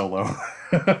made Solo.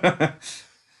 That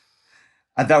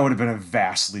would have been a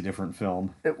vastly different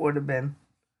film. It would have been.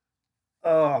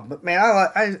 Oh, but man,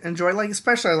 I enjoy, like,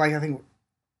 especially, like, I think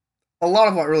a lot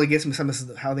of what really gets me some of this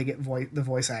is how they get the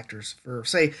voice actors for,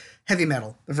 say, Heavy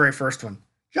Metal, the very first one.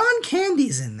 John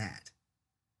Candy's in that.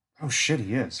 Oh shit,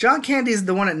 he is. John Candy's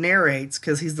the one that narrates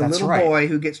because he's the little boy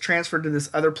who gets transferred to this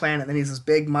other planet. And then he's this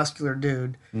big muscular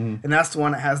dude, and that's the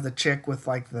one that has the chick with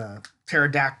like the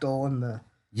pterodactyl and the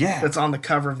that's on the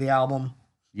cover of the album.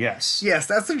 Yes,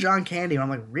 that's the John Candy. And I'm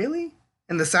like, really?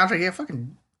 And the soundtrack, yeah,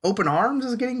 fucking Open Arms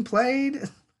is getting played.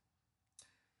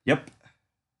 Yep,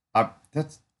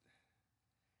 that's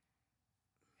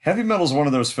Heavy Metal is one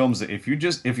of those films that if you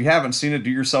haven't seen it,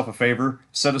 do yourself a favor,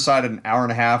 set aside an hour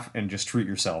and a half and just treat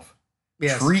yourself.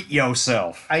 Yes. Treat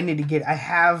yourself. I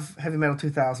have Heavy Metal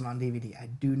 2000 on DVD. I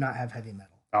do not have Heavy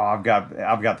Metal. Oh, I've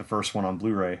got the first one on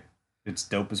Blu-ray. It's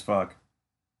dope as fuck.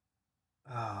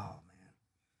 Oh man.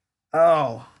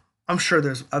 Oh, I'm sure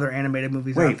there's other animated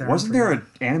movies out there. Wait, wasn't there an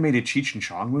animated Cheech and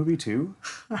Chong movie too?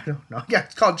 I don't know. Yeah,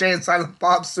 it's called Jay and Silent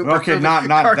Bob's Super Okay, not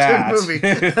that movie.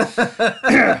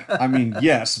 I mean,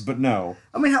 yes, but no.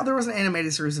 I mean, there was an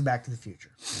animated series of Back to the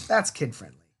Future. That's kid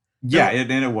friendly. Yeah, and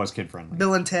it was kid friendly.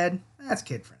 Bill and Ted, that's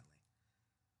kid friendly.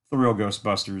 The Real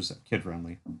Ghostbusters, kid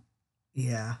friendly.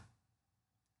 Yeah.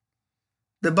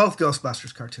 They're both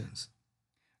Ghostbusters cartoons.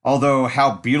 Although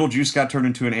how Beetlejuice got turned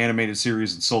into an animated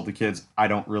series and sold to kids, I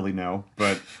don't really know,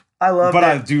 but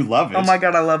I do love it. Oh my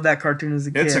god, I love that cartoon as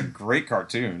a kid. It's a great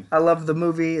cartoon. I love the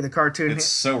movie, the cartoon. It's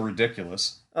so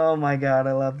ridiculous. Oh my god,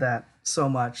 I love that so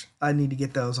much. I need to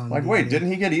get those on. Like, DVD. Wait, didn't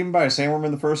he get eaten by a sandworm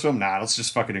in the first film? Nah, let's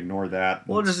just fucking ignore that.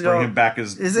 We'll let's just bring him back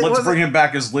as him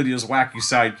back as Lydia's wacky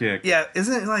sidekick. Yeah,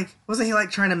 wasn't he like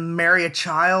trying to marry a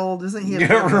child? Isn't he?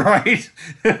 Yeah, right.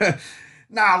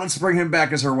 Nah, let's bring him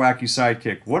back as her wacky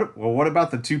sidekick. What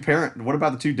about the two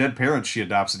dead parents she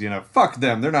adopts at the end? Fuck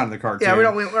them. They're not in the cartoon. Yeah, we're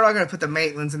not going to put the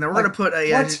Maitlands in there. We're going to put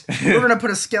we're going to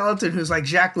put a skeleton who's like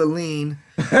Jack LaLanne,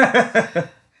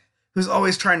 who's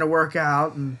always trying to work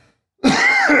out, and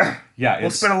yeah, we'll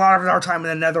spend a lot of our time in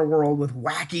the netherworld with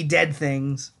wacky dead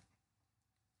things.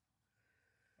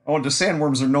 Oh, and the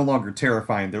sandworms are no longer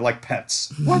terrifying. They're like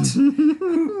pets. What?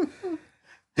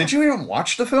 Did you even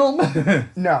watch the film?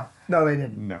 No, they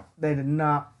didn't. No. They did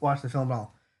not watch the film at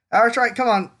all. All right, come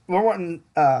on. We're wanting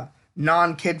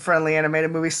non-kid-friendly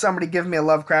animated movies. Somebody give me a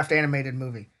Lovecraft animated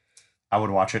movie. I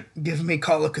would watch it. Give me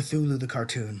Call of Cthulhu, the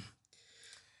cartoon.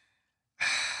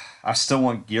 I still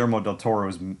want Guillermo del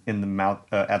Toro's in the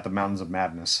at the Mountains of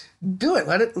Madness. Do it.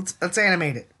 Let's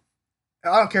animate it.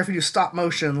 I don't care if you do stop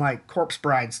motion like Corpse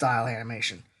Bride style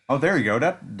animation. Oh, there you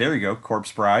go. There you go.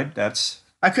 Corpse Bride. That's.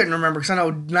 I couldn't remember because I know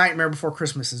Nightmare Before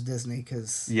Christmas is Disney.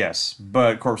 Yes,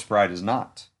 but Corpse Bride is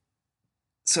not.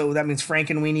 So that means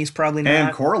Frankenweenie's probably not.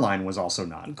 And Coraline was also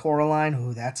not. Coraline,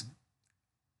 ooh, that's.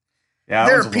 Yeah,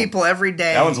 there are people every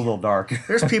day. That one's a little dark.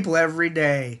 There's people every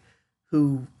day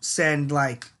who send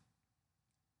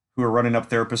who who are running up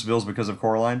therapist bills because of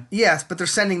Coraline. Yes, but they're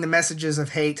sending the messages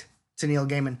of hate to Neil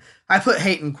Gaiman. I put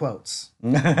hate in quotes.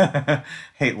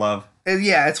 Hate love.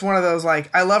 Yeah, it's one of those like,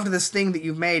 I loved this thing that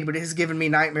you've made, but it has given me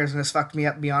nightmares and has fucked me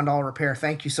up beyond all repair.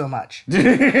 Thank you so much.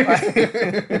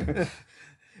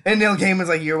 And Neil Gaiman's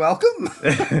like, you're welcome.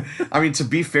 I mean, to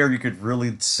be fair, you could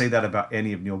really say that about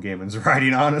any of Neil Gaiman's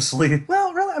writing, honestly.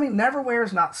 Well, really, I mean,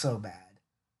 Neverwhere's not so bad.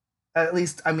 At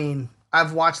least, I mean,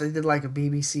 I've watched, they did like a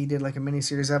BBC, did like a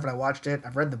miniseries of it. I watched it.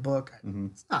 I've read the book. Mm-hmm.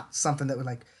 It's not something that would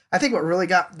like, I think what really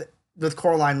got with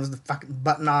Coraline was the fucking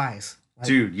button eyes. Like,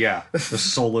 dude, yeah. The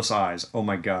soulless eyes. Oh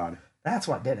my God. That's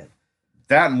what did it.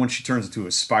 That and when she turns into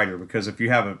a spider, because if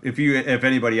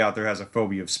anybody out there has a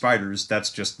phobia of spiders, that's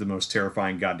just the most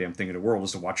terrifying goddamn thing in the world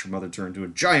is to watch your mother turn into a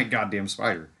giant goddamn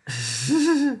spider.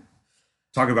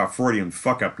 Talk about Freudian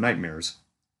fuck up nightmares.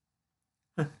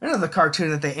 Another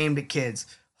cartoon that they aimed at kids.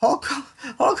 Hulk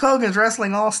Hogan's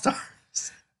Wrestling All-Stars.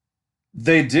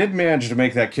 They did manage to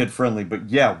make that kid friendly, but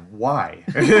yeah, why?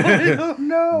 I don't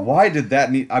know. Why did that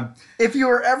need? If you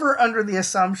were ever under the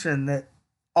assumption that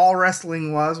all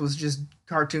wrestling was just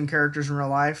cartoon characters in real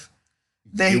life,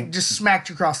 they just smacked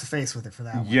you across the face with it for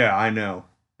that one. Yeah, I know.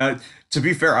 To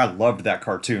be fair, I loved that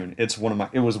cartoon. It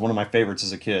was one of my favorites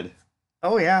as a kid.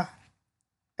 Oh yeah,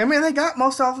 I mean they got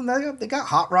most of them. They got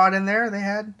Hot Rod in there.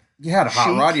 You had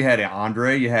Hot Rod. You had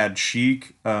Andre. You had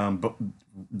Sheik. The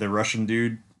Russian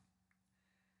dude.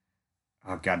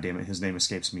 Oh God damn it! His name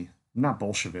escapes me. Not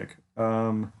Bolshevik.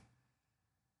 Oh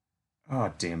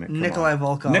damn it! Nikolai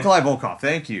Volkov. Nikolai Volkov.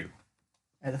 Thank you.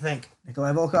 I had to think.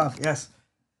 Nikolai Volkov, yes.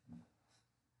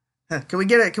 Can we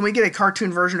get a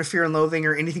cartoon version of Fear and Loathing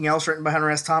or anything else written by Hunter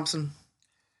S. Thompson?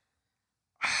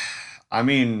 I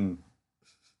mean,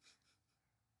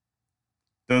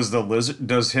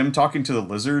 does him talking to the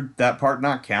lizard, that part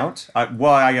not count?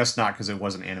 Well, I guess not because it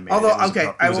wasn't animated. Although,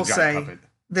 I will say puppet.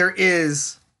 There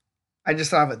is. I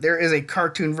just thought of it. There is a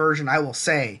cartoon version. I will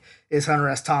say is Hunter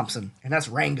S. Thompson, and that's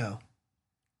Rango.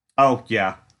 Oh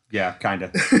yeah. Yeah, kind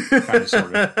of,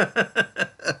 sort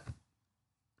of.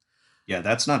 Yeah,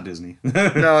 that's not Disney.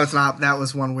 No, it's not. That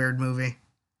was one weird movie.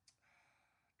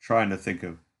 Trying to think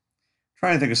of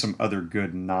some other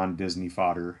good non-Disney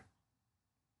fodder.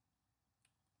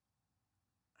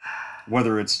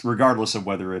 Regardless of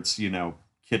whether it's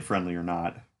kid friendly or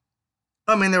not.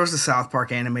 I mean, there was the South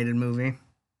Park animated movie.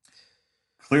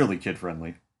 Clearly kid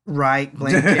friendly. Right,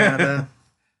 blame Canada.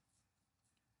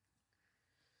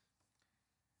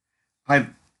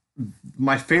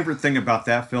 My favorite thing about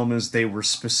that film is they were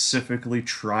specifically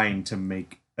trying to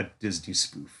make a Disney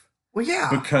spoof. Well, yeah.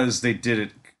 Because they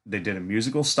did a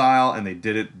musical style, and they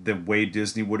did it the way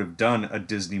Disney would have done a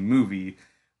Disney movie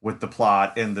with the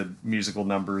plot and the musical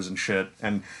numbers and shit.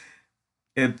 And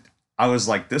I was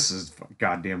like, this is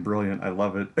goddamn brilliant. I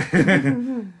love it.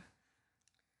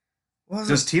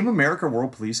 Does Team America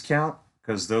World Police count?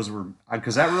 Because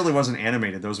that really wasn't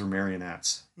animated. Those were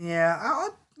marionettes. Yeah,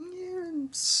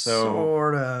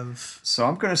 sort of. So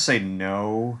I'm going to say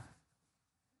no.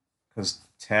 Because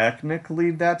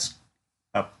technically that's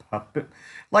a puppet.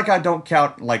 Like, I don't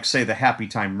count, like, say, the Happy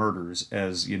Time Murders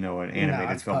as, an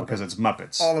animated film because it's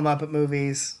Muppets. All the Muppet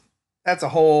movies. That's a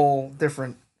whole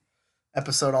different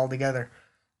episode altogether.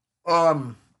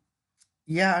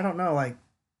 Yeah, I don't know, like,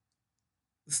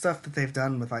 the stuff that they've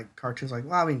done with, like, cartoons, like,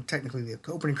 well, I mean, technically the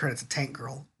opening credits of Tank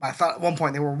Girl. I thought at one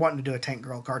point they were wanting to do a Tank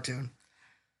Girl cartoon.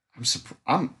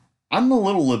 I'm a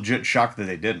little legit shocked that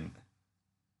they didn't.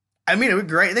 I mean, it would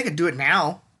be great. They could do it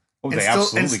now. Oh, they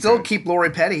absolutely still could. Keep Lori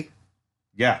Petty.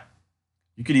 Yeah.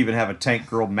 You could even have a Tank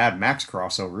Girl Mad Max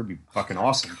crossover. It'd be fucking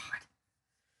awesome.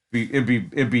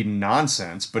 It'd be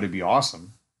nonsense, but it'd be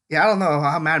awesome. Yeah, I don't know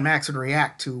how Mad Max would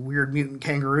react to weird mutant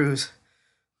kangaroos.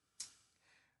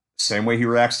 Same way he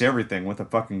reacts to everything, with a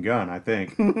fucking gun, I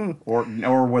think, or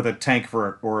with a tank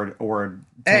or a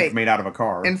tank made out of a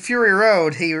car. In Fury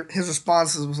Road, his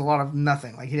responses was a lot of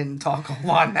nothing. Like, he didn't talk a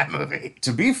lot in that movie.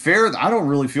 To be fair, I don't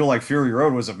really feel like Fury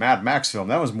Road was a Mad Max film.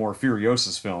 That was more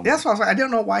Furiosa's film. That's what I was like. I don't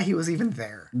know why he was even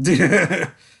there.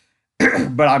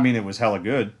 But I mean, it was hella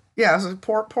good. Yeah, it was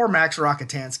poor Max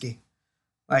Rockatansky.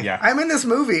 Like, yeah. I'm in this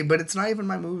movie, but it's not even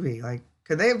my movie. Like,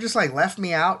 could they have just like left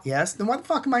me out? Yes. Then why the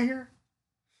fuck am I here?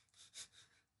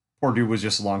 Poor dude was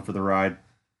just along for the ride.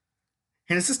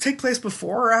 And does this take place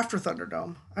before or after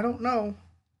Thunderdome? I don't know.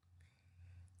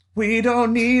 We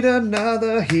don't need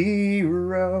another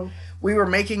hero. We were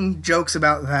making jokes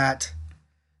about that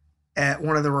at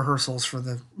one of the rehearsals for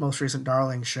the most recent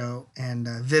Darling show, and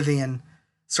Vivian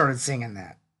started singing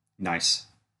that. Nice.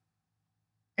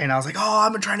 And I was like, oh,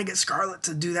 I've been trying to get Scarlett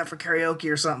to do that for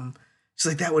karaoke or something. She's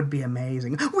like, that would be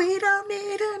amazing. We don't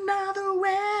need another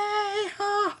way.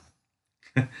 Oh.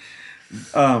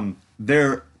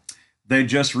 They're they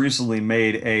just recently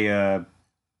made a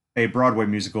Broadway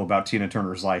musical about Tina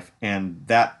Turner's life, and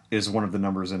that is one of the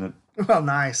numbers in it. Well,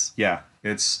 nice. Yeah,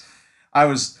 it's I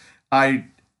was I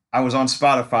I was on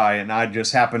Spotify and I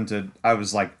just happened to I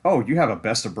was like, "Oh, you have a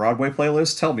best of Broadway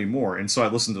playlist? Tell me more." And so I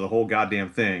listened to the whole goddamn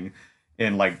thing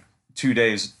in like 2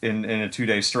 days in a 2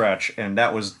 day stretch, and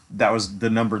that was the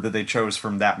number that they chose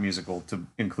from that musical to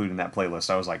include in that playlist.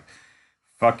 I was like,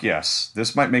 "Fuck yes,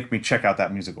 this might make me check out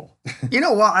that musical." You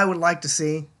know what I would like to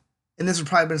see, and this would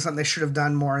probably been something they should have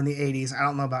done more in the '80s. I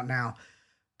don't know about now,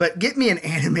 but get me an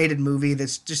animated movie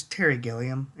that's just Terry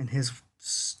Gilliam and his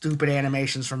stupid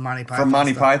animations from Monty Python. From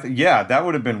Monty stuff. Python, yeah, that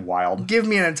would have been wild. Give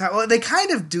me an entire. Well, they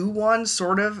kind of do one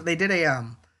sort of. They did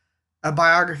a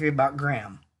biography about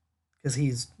Graham because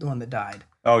he's the one that died.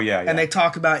 Oh yeah, yeah. And they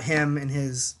talk about him and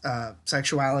his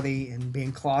sexuality and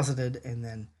being closeted, and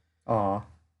then Aw.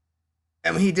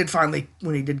 and he did finally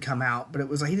when he did come out, but it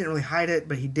was like he didn't really hide it,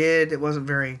 but he did. It wasn't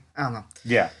very, I don't know,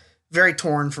 Yeah. very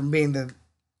torn from being the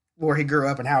where he grew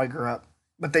up and how he grew up.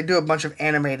 But they do a bunch of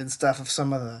animated stuff of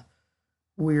some of the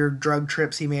weird drug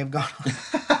trips he may have gone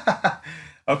on.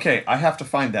 Okay, I have to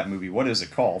find that movie. What is it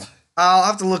called? I'll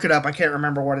have to look it up. I can't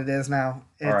remember what it is now.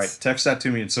 All right, text that to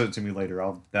me and send it to me later.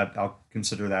 I'll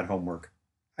consider that homework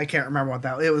I can't remember what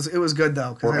that. It was good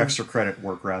though. or extra credit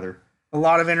work rather. A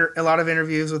lot of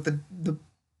interviews with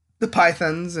the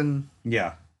Pythons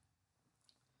Yeah.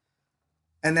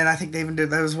 and then I think they even did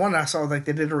there was one I saw like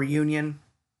they did a reunion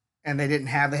and they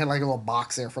had like a little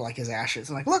box there for like his ashes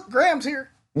and like look Graham's here.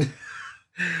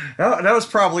 That was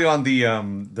probably on the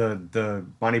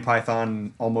Monty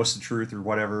Python Almost the Truth or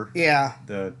whatever. Yeah.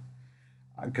 The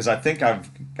because I think I've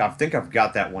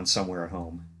got that one somewhere at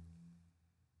home.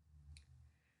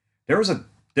 There was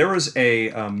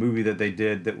a movie that they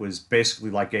did that was basically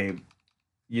like a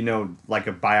like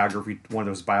a biography, one of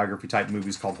those biography type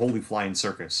movies called Holy Flying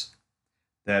Circus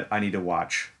that I need to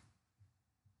watch.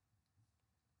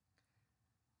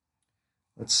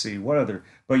 Let's see what other.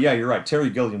 But yeah, you're right. Terry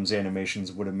Gilliam's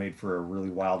animations would have made for a really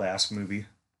wild ass movie.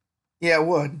 Yeah, it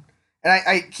would. And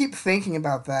I keep thinking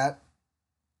about that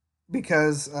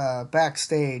because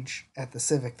backstage at the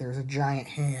Civic there's a giant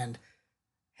hand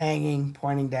hanging,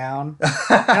 pointing down.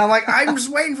 And I'm like, I'm just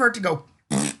waiting for it to go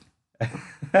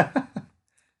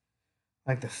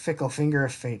like the fickle finger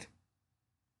of fate.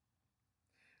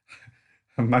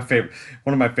 My favorite,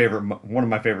 one of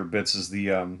my favorite bits is the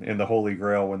in the Holy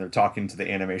Grail when they're talking to the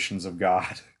animations of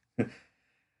God. Well,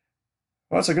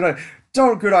 that's a good idea.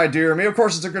 Don't good idea, me. Of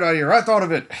course, it's a good idea. I thought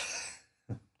of it.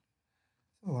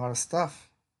 A lot of stuff.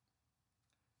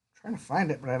 I'm trying to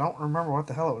find it, but I don't remember what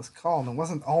the hell it was called. It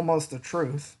wasn't Almost the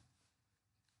Truth.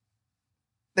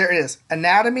 There it is.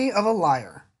 Anatomy of a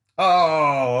Liar.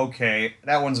 Oh, okay.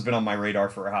 That one's been on my radar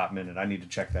for a hot minute. I need to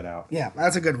check that out. Yeah,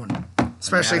 that's a good one.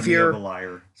 Especially Anatomy if you're of a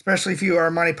Liar. especially if you are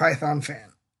a Monty Python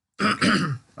fan. Okay.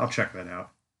 I'll check that out.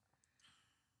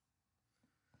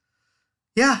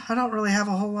 Yeah, I don't really have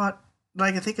a whole lot that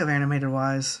I can think of animated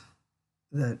wise.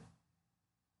 That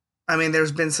I mean,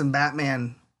 there's been some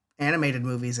Batman animated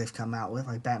movies they've come out with,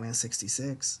 like Batman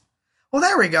 '66. Well,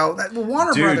 there we go.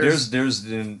 Warner Dude, Brothers.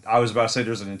 I was about to say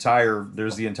there's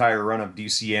the entire run of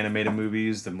DC animated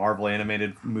movies, the Marvel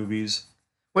animated movies.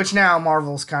 Which now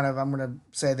Marvel's kind of, I'm going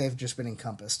to say they've just been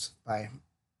encompassed by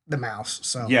the mouse.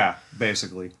 So Yeah,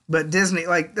 basically. but Disney,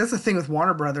 like that's the thing with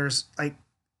Warner Brothers, like,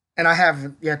 and I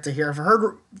haven't yet to hear. I've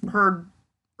heard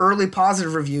early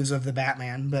positive reviews of the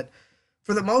Batman, but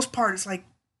for the most part, it's like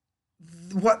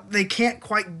what they can't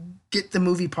quite get the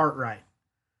movie part right.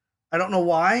 I don't know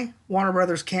why Warner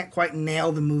Brothers can't quite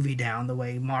nail the movie down the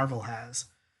way Marvel has,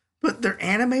 but their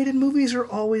animated movies are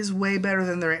always way better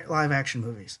than their live action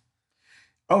movies.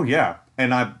 Oh yeah,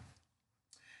 and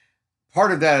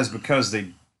part of that is because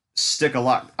they stick a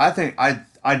lot.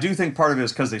 I do think part of it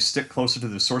is because they stick closer to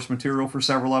the source material for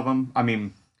several of them. I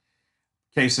mean,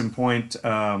 case in point,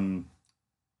 the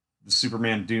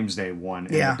Superman Doomsday one,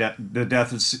 and Yeah. the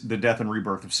death and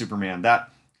rebirth of Superman.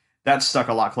 That stuck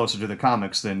a lot closer to the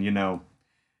comics than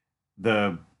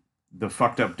the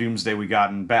fucked up Doomsday we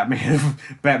got in Batman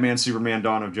Batman Superman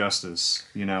Dawn of Justice.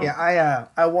 Yeah,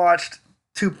 I watched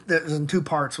two. That was in two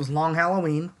parts. Was Long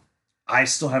Halloween, I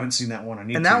still haven't seen that one. I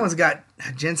need and to. that one's got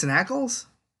Jensen Ackles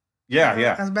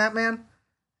yeah. as Batman,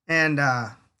 and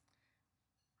I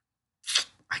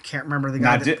can't remember the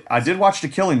Now, guy. I did watch The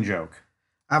Killing Joke.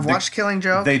 I've watched Killing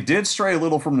Joke. They did stray a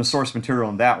little from the source material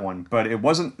in that one, but it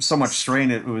wasn't so much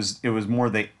straying. It was more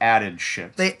they added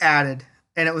shit. They added,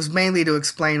 and it was mainly to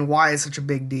explain why it's such a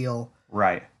big deal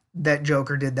Right. that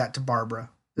Joker did that to Barbara,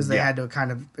 because they Yeah. had to kind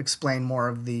of explain more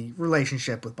of the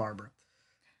relationship with Barbara.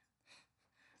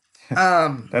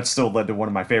 That still led to one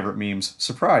of my favorite memes.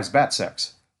 Surprise, bat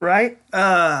sex. Right?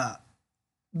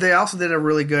 They also did a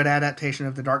really good adaptation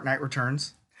of The Dark Knight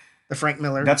Returns, the Frank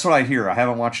Miller. That's what I hear. I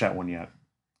haven't watched that one yet.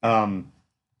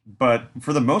 But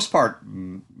for the most part,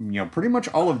 pretty much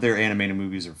all of their animated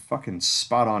movies are fucking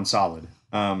spot on solid.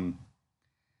 Trying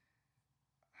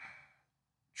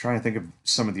to think of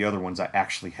some of the other ones I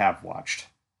actually have watched.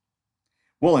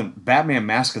 Well, and Batman: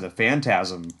 Mask of the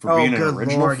Phantasm for being an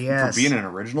original yes. for being an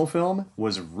original film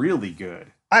was really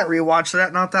good. I rewatched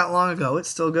that not that long ago. It's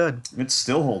still good. It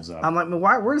still holds up. I'm like,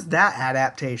 why? Where's that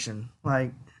adaptation?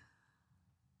 Like,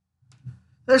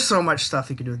 there's so much stuff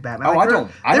you could do with Batman. Oh, like,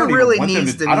 I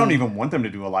don't even want them to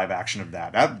do a live action of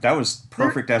that. That was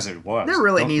perfect as it was. There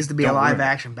really needs to be a live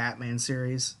action Batman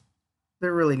series.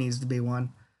 There really needs to be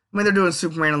one. I mean, they're doing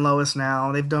Superman and Lois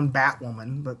now. They've done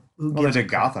Batwoman, but who gives they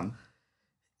did Gotham.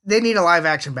 They need a live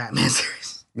action Batman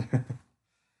series.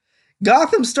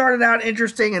 Gotham started out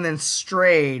interesting and then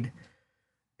strayed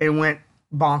and went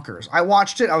bonkers. I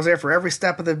watched it. I was there for every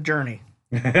step of the journey.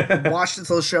 Watched it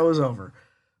till the show was over.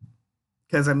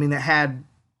 Because, I mean, it had...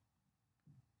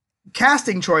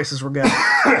 Casting choices were good.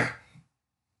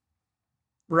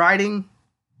 Writing,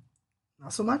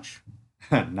 not so much.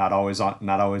 Not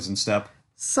always in step.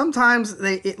 Sometimes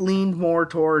it leaned more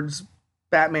towards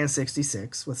Batman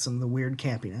 66 with some of the weird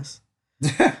campiness.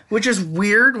 Which is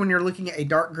weird when you're looking at a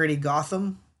dark, gritty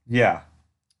Gotham. Yeah.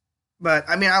 But,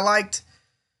 I mean, I liked...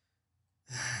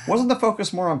 Wasn't the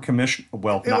focus more on commission?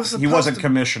 Well, he wasn't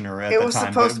commissioner at the time. It was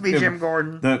supposed to be Jim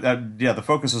Gordon. The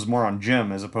focus was more on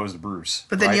Jim as opposed to Bruce.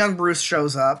 But then young Bruce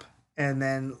shows up, and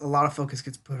then a lot of focus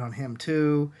gets put on him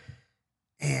too.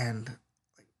 And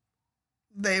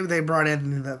they brought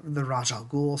in the Ra's al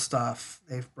Ghul stuff.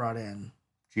 They've brought in...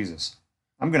 Jesus.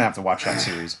 I'm going to have to watch that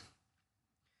series.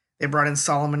 They brought in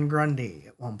Solomon Grundy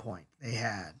at one point. They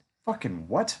had... Fucking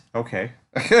what? Okay.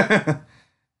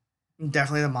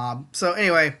 Definitely the mob. So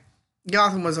anyway,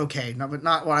 Gotham was okay, but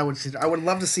not what I would consider. I would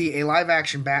love to see a live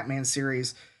action Batman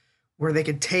series where they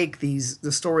could take the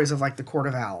stories of like the Court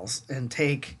of Owls and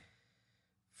take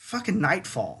fucking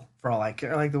Nightfall for all I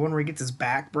care, like the one where he gets his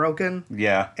back broken.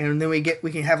 Yeah. And then we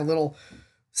can have a little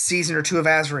season or two of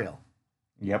Azrael.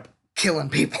 Yep. Killing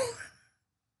people.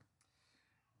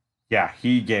 Yeah,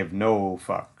 he gave no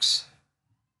fucks.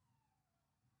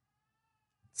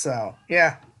 So,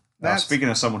 yeah. Speaking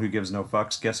of someone who gives no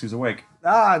fucks, guess who's awake?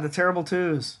 The Terrible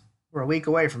Twos. We're a week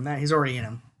away from that. He's already in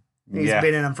them. He's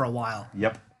been in them for a while.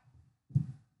 Yep.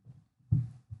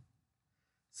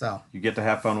 So. You get to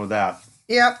have fun with that.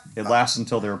 Yep. It lasts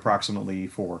until they're approximately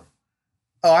 4.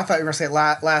 Oh, I thought you were going to say it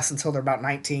lasts until they're about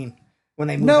 19 when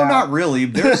they move out. No, out. not really.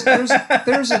 There's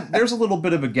a little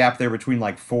bit of a gap there between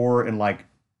like 4 and like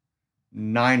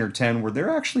 9 or 10 where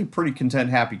they're actually pretty content,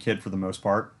 happy kid for the most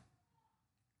part.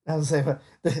 I was saying,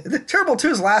 the Terrible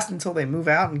Twos last until they move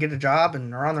out and get a job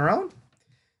and are on their own.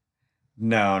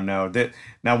 No.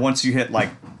 Now once you hit like,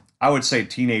 I would say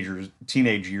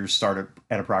teenage years start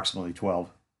at approximately 12.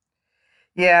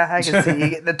 Yeah, I can see you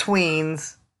get the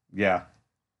tweens. Yeah.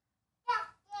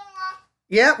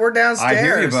 Yeah, we're downstairs. I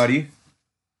hear you, buddy.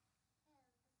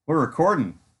 We're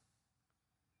recording.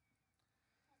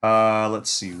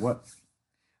 Let's see what.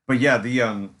 But yeah,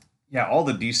 all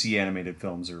the DC animated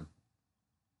films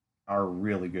are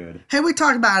really good. Hey, we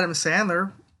talked about Adam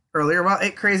Sandler earlier about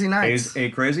 8 Crazy Nights.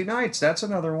 8 Crazy Nights, that's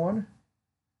another one.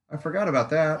 I forgot about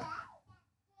that.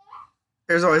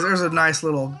 There's a nice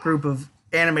little group of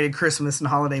animated Christmas and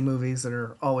holiday movies that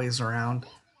are always around.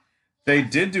 They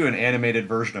did do an animated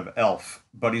version of Elf,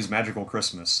 Buddy's Magical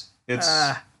Christmas.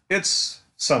 It's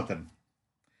something.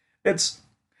 It's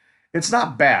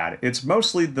not bad. It's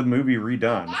mostly the movie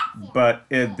redone, but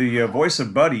the voice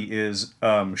of Buddy is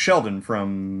Sheldon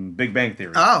from Big Bang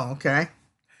Theory. Oh, okay.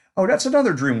 Oh, that's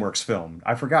another DreamWorks film.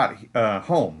 I forgot.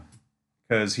 Home,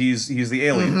 because he's the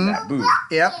alien in that booth.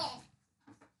 Yep.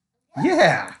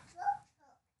 Yeah.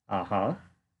 Uh-huh.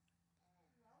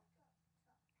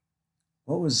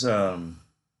 What was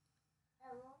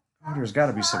there's got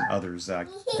to be some others that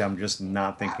I'm just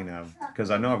not thinking of,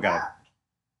 because I know I've got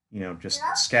just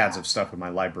scads of stuff in my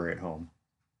library at home.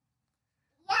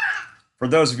 For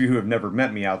those of you who have never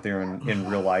met me out there in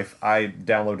real life, I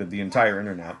downloaded the entire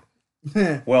internet.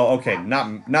 Well, okay,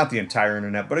 not the entire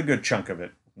internet, but a good chunk of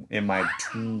it in my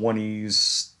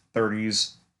 20s,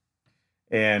 30s.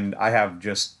 And I have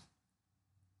just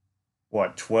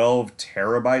 12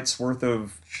 terabytes worth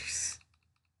of just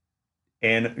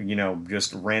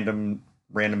random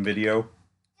video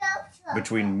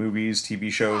between movies,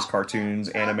 TV shows, cartoons,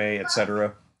 anime,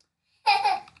 etc.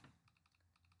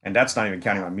 And that's not even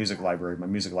counting my music library. My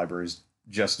music library is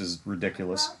just as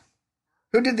ridiculous.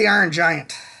 Who did the Iron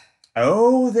Giant?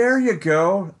 Oh, there you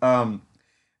go.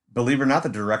 Believe it or not, the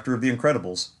director of The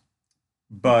Incredibles.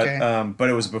 But Okay. but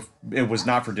it was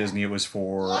not for Disney. It was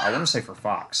for, I want to say, for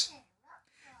Fox.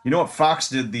 You know what? Fox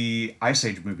did the Ice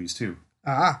Age movies too.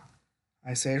 Ah,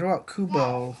 I say what?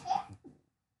 Kubo.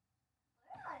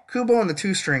 Kubo and the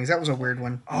Two Strings. That was a weird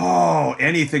one. Oh,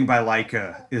 anything by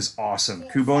Leica is awesome.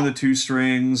 Kubo and the Two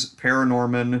Strings,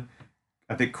 Paranorman.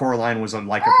 I think Coraline was on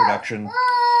Leica production.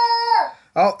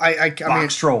 Oh, I mean,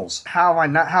 Box Trolls. how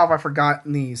have I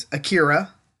forgotten these?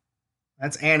 Akira.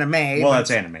 That's anime. Well,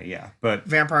 that's anime, yeah. But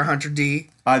Vampire Hunter D.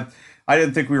 I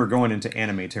didn't think we were going into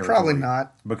anime territory. Probably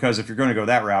not. Because if you're going to go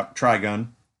that route, Trigun,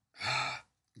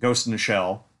 Ghost in the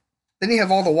Shell. Then you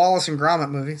have all the Wallace and Gromit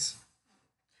movies.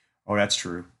 Oh, that's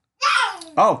true.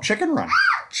 Oh, Chicken Run.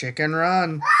 Chicken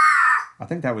Run. I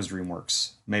think that was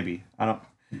DreamWorks. Maybe. I don't.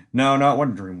 No, it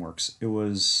wasn't DreamWorks. It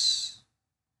was.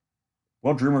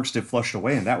 Well, DreamWorks did Flushed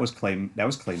Away, and that was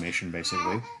claymation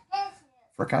basically.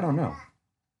 Frick, I don't know.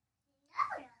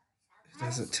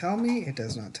 Does it tell me? It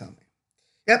does not tell me.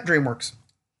 Yep, DreamWorks.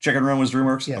 Chicken Run was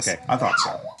DreamWorks? Yes. Okay, I thought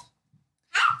so.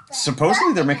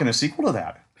 Supposedly they're making a sequel to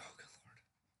that. Oh, good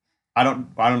Lord.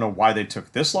 I don't know why they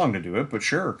took this long to do it, but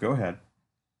sure, go ahead.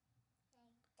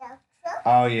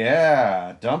 Oh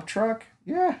yeah, dump truck?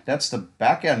 Yeah, that's the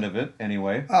back end of it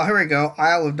anyway. Oh, here we go.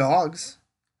 Isle of Dogs.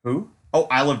 Who? Oh,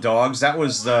 Isle of Dogs. That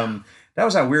was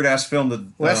that weird ass film that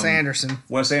Wes Anderson.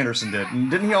 Wes Anderson did.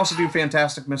 And didn't he also do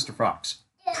Fantastic Mr. Fox?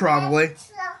 Probably.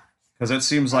 Because it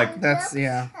seems like That's,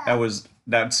 yeah.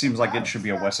 that seems like it should be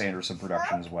a Wes Anderson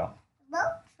production as well.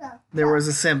 There was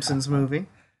a Simpsons movie.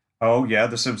 Oh yeah,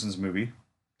 the Simpsons movie.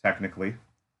 Technically,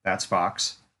 that's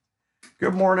Fox.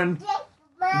 Good morning.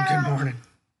 Good morning.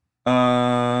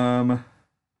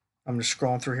 I'm just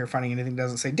scrolling through here, finding anything that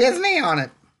doesn't say Disney on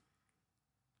it.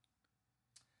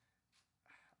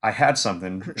 I had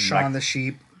something. Shaun the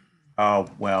Sheep. Oh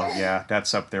well, yeah,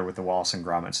 that's up there with the Wallace and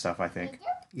Gromit stuff. I think.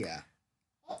 Yeah.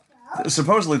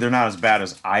 Supposedly they're not as bad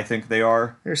as I think they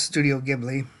are. There's Studio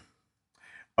Ghibli.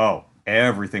 Oh,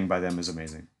 everything by them is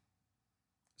amazing.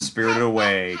 Spirited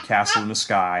Away, Castle in the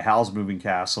Sky, Howl's Moving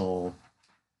Castle,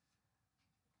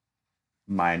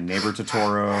 My Neighbor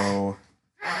Totoro,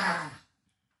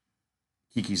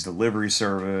 Kiki's Delivery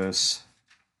Service.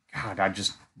 God,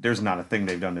 there's not a thing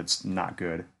they've done that's not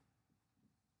good.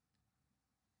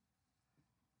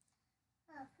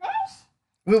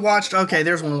 We watched, okay,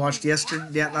 there's one we watched yesterday.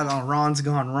 Yeah, Ron's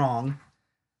Gone Wrong.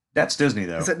 That's Disney,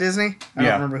 though. Is that Disney? I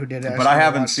don't remember who did it. But I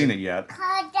haven't seen it yet.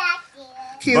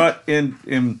 Cute. But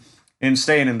in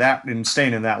staying in that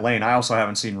lane, I also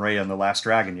haven't seen Raya and the Last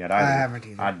Dragon yet either. I haven't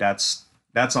either.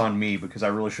 That's on me because I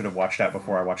really should have watched that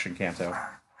before I watched Encanto.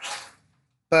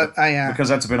 But because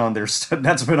that's been on their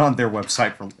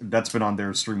website that's been on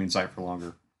their streaming site for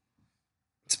longer.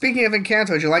 Speaking of Encanto,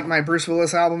 did you like my Bruce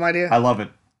Willis album idea? I love it.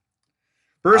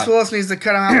 Bruce Willis needs to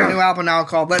cut out a new album now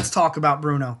called Let's Talk About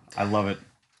Bruno. I love it.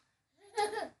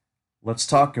 Let's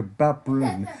talk about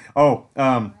Bruno. Oh,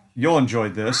 you'll enjoy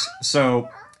this. So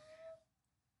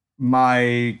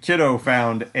my kiddo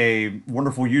found a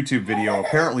wonderful YouTube video.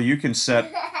 Apparently you can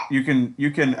sync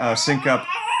up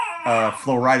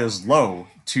Flo Rida's Low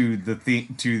to the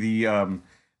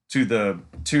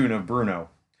tune of Bruno.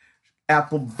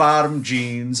 Apple bottom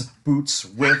jeans, boots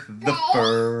with the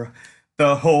fur.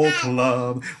 The whole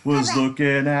club was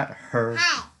looking at her.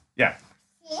 Yeah,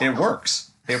 it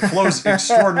works. It flows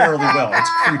extraordinarily well. It's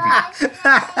creepy.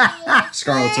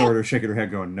 Scarlett's over there shaking her head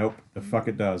going, nope, the fuck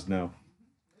it does, no.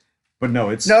 But no,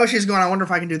 it's... No, she's going, I wonder if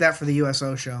I can do that for the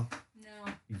USO show. No.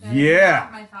 Yeah.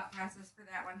 My thought process for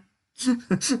that one.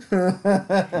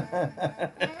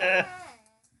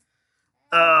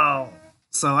 Oh.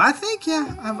 So I think,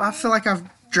 yeah, I feel like I've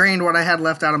drained what I had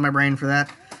left out of my brain for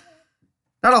that.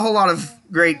 Not a whole lot of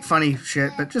great, funny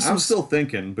shit, but just I'm still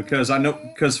thinking, because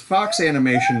Fox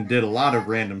Animation did a lot of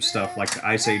random stuff, like the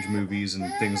Ice Age movies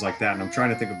and things like that, and I'm trying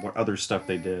to think of what other stuff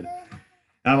they did.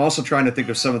 And I'm also trying to think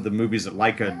of some of the movies that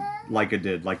Leica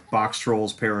did, like Box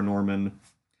Trolls, Paranorman,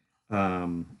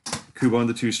 Kubo and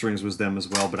the Two Strings was them as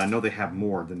well, but I know they have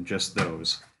more than just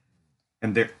those.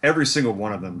 And every single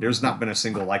one of them, there's not been a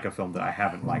single Leica film that I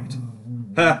haven't liked.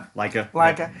 Leica.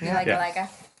 Leica. You like Yeah.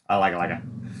 I like Leica.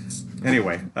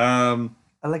 Anyway, I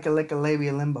like a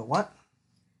labia limbo. What?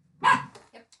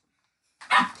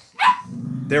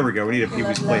 There we go. We need a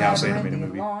Pee-wee's Playhouse animated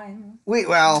movie.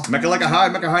 Well, Mecca like a high,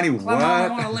 Mecca honey, I what?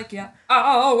 want to lick you.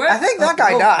 Oh, I think that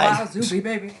guy died. Zuby,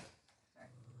 baby.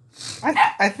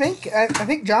 I think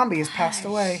Jambi has passed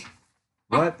away.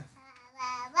 What?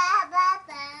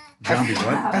 Zombie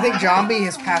what? I think Jambi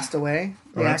has passed away.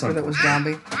 The Oh, that's actor that was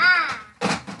Jambi.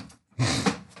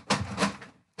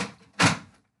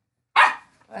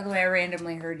 By the way, I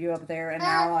randomly heard you up there, and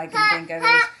now all I can think of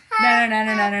is na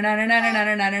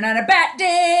bat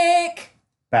dick.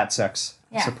 Bat sex.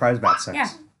 Yeah. Surprise bat sex. Yeah.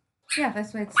 Yeah,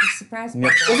 that's why it's a surprise.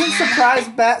 Yep. Isn't surprise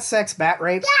bat sex bat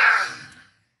rape?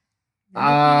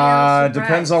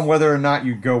 Depends on whether or not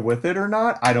you go with it or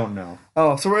not. I don't know.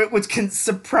 Oh, so it was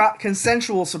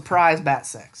consensual surprise bat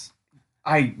sex.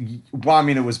 I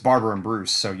mean, it was Barbara and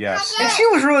Bruce, so yes. And she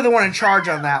was really the one in charge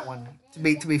on that one, to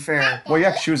be fair. Well,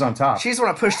 yeah, 'cause she was on top. She's the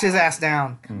one that pushed his ass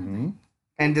down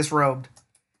and disrobed.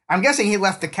 I'm guessing he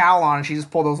left the cowl on and she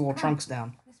just pulled those little trunks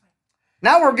down.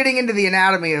 Now we're getting into the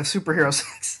anatomy of superhero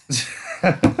sex.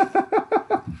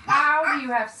 How do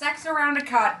you have sex around a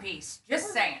codpiece?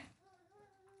 Just saying.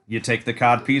 You take the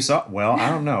cod piece off. Well, I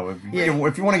don't know. If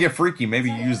you want to get freaky, maybe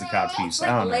you use the cod piece. It's I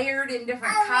like don't know. layered in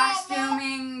different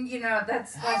costuming. You know,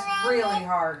 that's really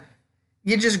hard.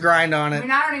 You just grind on I it.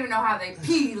 mean, I don't even know how they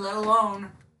pee, let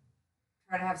alone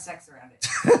try to have sex around it.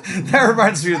 That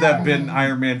reminds me of that bit in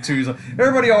Iron Man 2. He's like,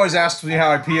 everybody always asks me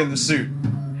how I pee in the suit.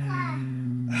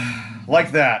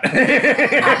 Like that. He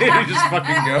just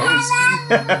fucking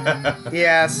goes.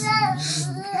 Yes.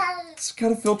 It's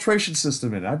got a filtration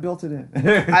system in it. I built it in.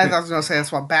 I was going to say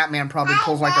that's why Batman probably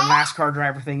pulls like a NASCAR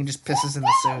driver thing and just pisses in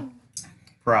the suit.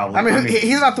 Probably. I mean,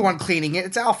 he's not the one cleaning it.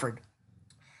 It's Alfred.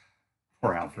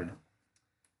 Poor Alfred.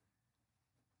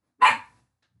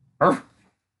 Arf.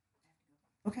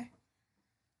 Okay.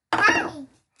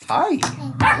 Hi.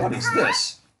 What is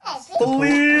this?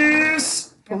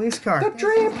 Police. Police car. The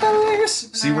Dream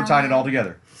Police. See, we're tying it all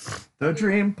together. The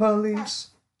Dream Police.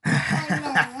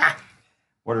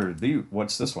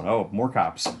 What's this one? Oh, more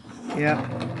cops. Yeah.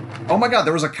 Oh my god,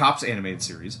 there was a cops animated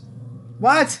series.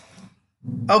 What?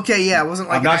 Okay, yeah, it wasn't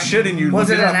like I'm not shitting you. Was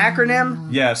Look it an up. acronym?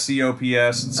 Yeah,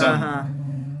 COPS and some.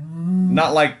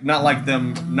 Not like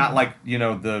you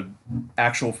know, the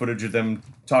actual footage of them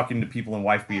talking to people in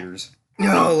wife beaters.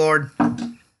 Oh Lord.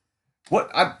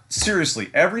 Seriously,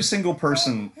 every single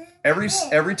person,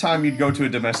 every time you'd go to a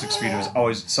domestic speed, it was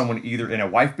always someone either in a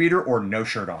wife beater or no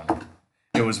shirt on.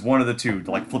 It was one of the two,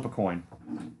 to like flip a coin.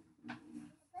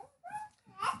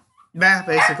 Yeah,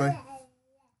 basically.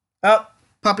 Oh,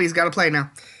 puppy's got to play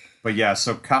now. But yeah,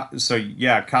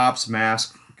 cops,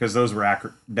 mask, because those were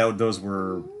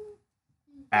Acronyms,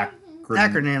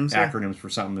 yeah. acronyms for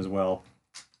something as well.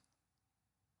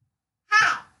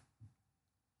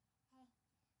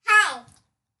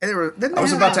 I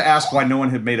was about to ask why no one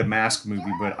had made a Mask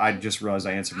movie, but I just realized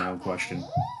I answered my own question.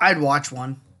 I'd watch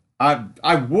one.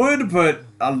 I would, but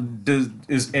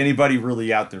is anybody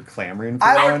really out there clamoring for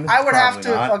one? I would have Probably to.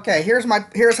 not. Okay,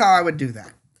 here's how I would do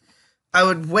that. I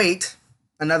would wait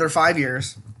another 5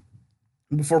 years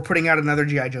before putting out another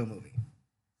G.I. Joe movie.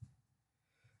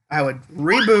 I would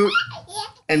reboot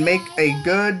and make a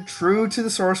good, true to the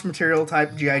source material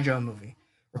type G.I. Joe movie,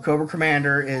 where Cobra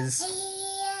Commander is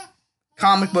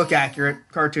comic book accurate,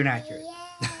 cartoon accurate.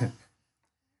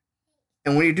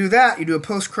 And when you do that, you do a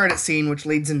post-credit scene which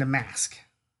leads into Mask.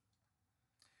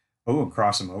 Oh, and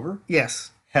cross them over? Yes.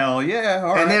 Hell yeah!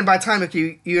 All right. And then by the time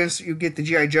you get the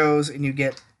G.I. Joes and you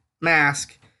get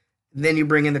Mask, then you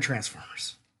bring in the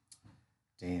Transformers.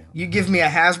 Damn. You give me a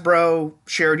Hasbro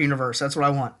shared universe. That's what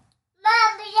I want.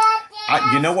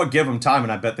 You know what? Give them time,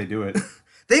 and I bet they do it.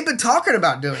 They've been talking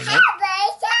about doing it.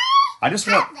 I just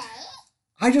want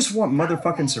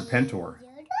motherfucking Serpentor.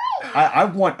 I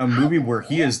want a movie where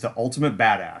he is the ultimate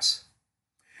badass.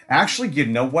 Actually, you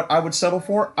know what I would settle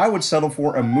for? I would settle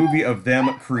for a movie of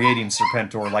them creating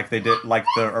Serpentor, like they did, like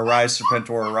the Arise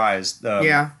Serpentor Arise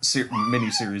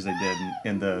mini-series they did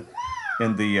in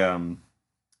the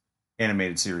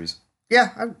animated series.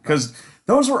 Yeah, because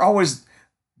those were always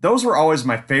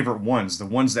my favorite ones. The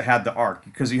ones that had the arc,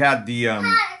 because you had the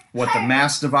the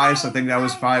mass device. I think that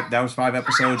was 5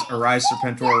 episodes. Arise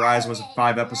Serpentor Arise was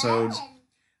 5 episodes.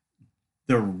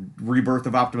 The Rebirth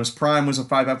of Optimus Prime was a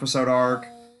 5-episode arc.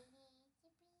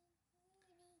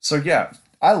 So yeah,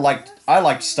 I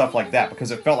liked stuff like that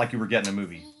because it felt like you were getting a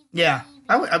movie. yeah,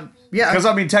 yeah. Because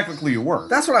I mean, technically you were.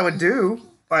 That's what I would do.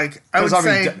 Like I would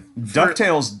say,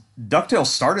 DuckTales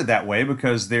started that way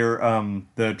because they're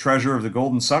the Treasure of the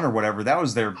Golden Sun or whatever. That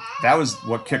was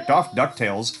what kicked off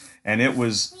DuckTales, and it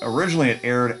was originally it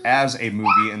aired as a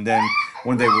movie, and then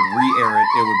when they would re-air it,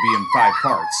 it would be in 5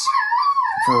 parts.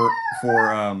 For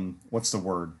what's the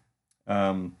word?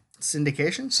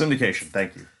 syndication. Syndication.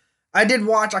 Thank you. I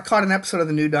caught an episode of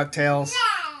the new DuckTales.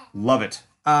 Love it.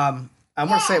 I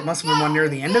want to say it must have been one near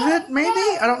the end of it, maybe?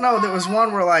 I don't know. There was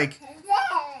one where, like,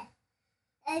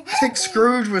 I think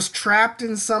Scrooge was trapped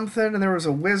in something, and there was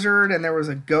a wizard, and there was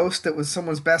a ghost that was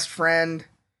someone's best friend.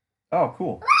 Oh,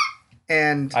 cool.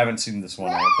 And I haven't seen this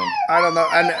one, I don't think. I don't know.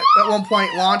 And at one point,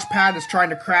 Launchpad is trying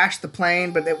to crash the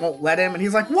plane, but it won't let him. And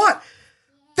he's like, "What?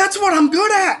 That's what I'm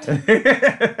good at."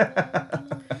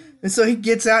 And so he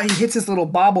gets out. He hits his little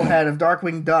bobblehead of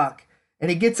Darkwing Duck, and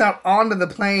he gets out onto the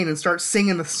plane and starts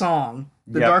singing the song,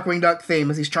 the Darkwing Duck theme,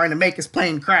 as he's trying to make his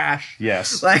plane crash.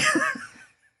 Yes. Like,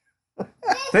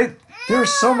 there are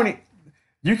so many.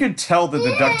 You can tell that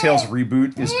the DuckTales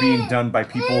reboot is being done by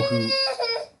people who.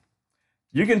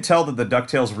 You can tell that the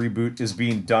DuckTales reboot is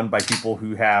being done by people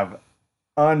who have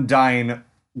undying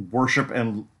worship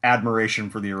and admiration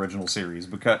for the original series,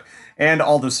 and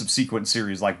all the subsequent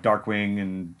series like Darkwing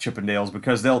and Chippendales,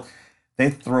 because they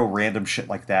throw random shit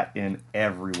like that in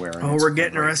everywhere. oh, we're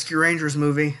getting a Rescue Rangers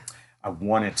movie. I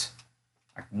want it.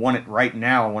 I want it right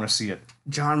now. I want to see it.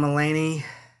 John Mulaney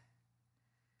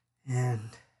and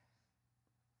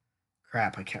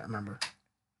crap, I can't remember.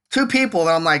 Two people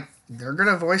that I'm like, they're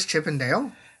gonna voice Chip and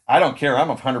Dale. I don't care. I'm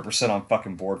 100% on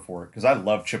fucking board for it because I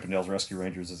loved Chippendales Rescue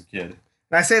Rangers as a kid.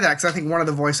 And I say that because I think one of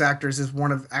the voice actors is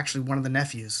one of the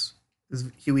nephews,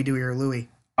 is Huey, Dewey, or Louie.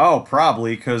 Oh,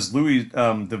 probably because Louis,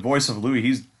 the voice of Louis,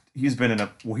 he's been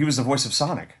he was the voice of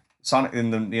Sonic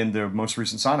in the most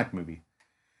recent Sonic movie.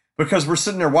 Because we're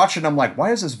sitting there watching, I'm like,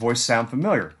 why does this voice sound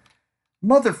familiar?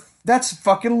 That's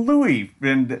fucking Louis.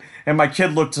 And my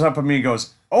kid looked up at me and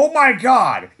goes, "Oh my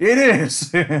God, it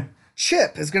is."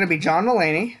 Chip is going to be John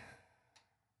Mulaney.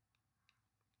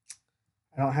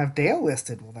 I don't have Dale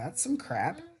listed. Well, that's some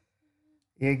crap.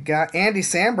 You got Andy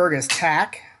Samberg as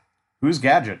Tack. Who's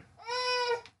Gadget?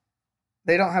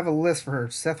 They don't have a list for her.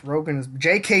 Seth Rogen is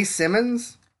J.K.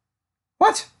 Simmons.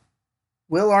 What?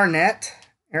 Will Arnett.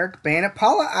 Eric Bana.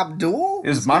 Paula Abdul.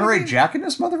 Is Monterey Jack in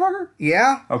this motherfucker?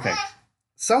 Yeah. Okay.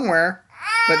 Somewhere.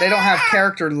 But they don't have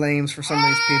character names for some of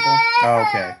these people. Oh,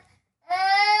 okay.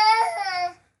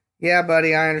 Yeah,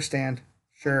 buddy, I understand.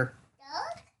 Sure.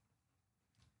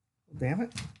 Damn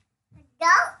it.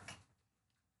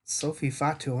 Sophie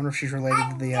Fatu. I wonder if she's related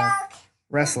to the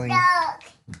wrestling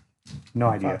No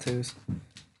idea. Fatus.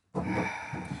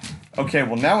 Okay,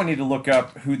 well now I need to look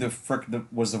up who the frick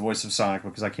was the voice of Sonic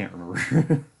because I can't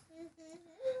remember.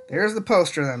 There's the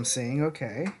poster that I'm seeing.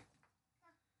 Okay.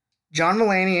 John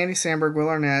Mulaney, Andy Samberg, Will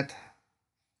Arnett,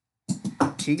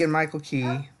 Keegan-Michael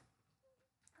Key.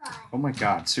 Oh my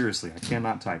God, seriously, I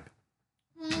cannot type.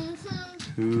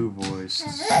 Who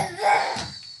voices?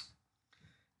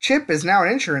 Chip is now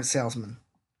an insurance salesman.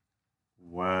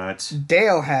 What?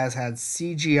 Dale has had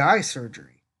CGI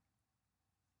surgery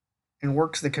and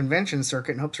works the convention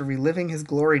circuit in hopes of reliving his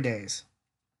glory days.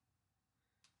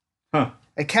 Huh.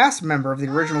 A cast member of the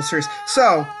original series.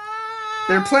 So,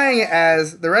 they're playing it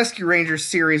as the Rescue Rangers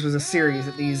series was a series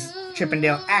that these Chip and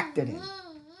Dale acted in.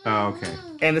 Oh, okay.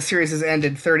 And the series has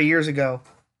ended 30 years ago.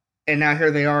 And now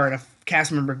here they are, and a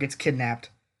cast member gets kidnapped.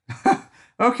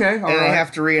 Okay, all and right. they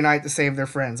have to reunite to save their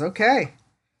friends. Okay.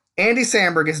 Andy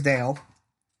Samberg is Dale.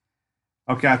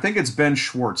 Okay, I think it's Ben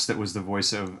Schwartz that was the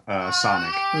voice of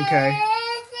Sonic. Okay.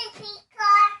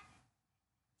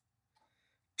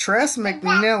 Tress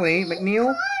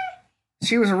McNeil.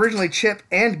 She was originally Chip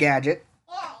and Gadget.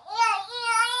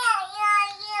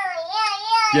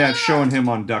 Yeah, it's showing him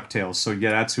on DuckTales, so yeah,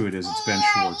 that's who it is. It's Ben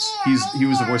Schwartz. He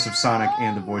was the voice of Sonic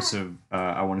and the voice of,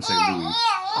 I want to say Louie.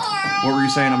 What were you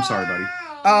saying? I'm sorry, buddy.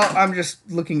 Oh, I'm just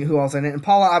looking at who else in it. And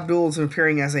Paula Abdul is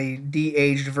appearing as a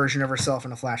de-aged version of herself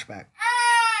in a flashback.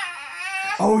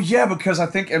 Oh, yeah, because I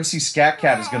think MC Scat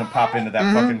Cat is going to pop into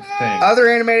that fucking thing. Other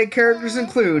animated characters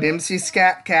include MC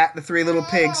Scat Cat, the Three Little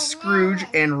Pigs, Scrooge,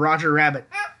 and Roger Rabbit.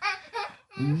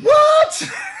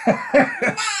 What?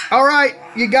 All right,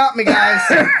 you got me, guys.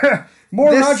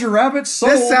 More Roger Rabbit?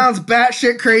 Sold. This sounds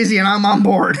batshit crazy, and I'm on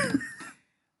board.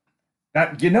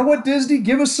 You know what, Disney?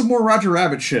 Give us some more Roger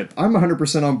Rabbit shit. I'm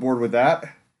 100% on board with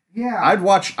that. Yeah. I'd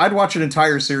watch an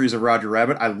entire series of Roger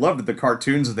Rabbit. I loved the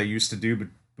cartoons that they used to do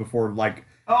before, like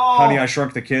Honey, I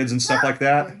Shrunk the Kids and stuff like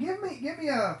that. Give me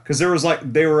a. Because there was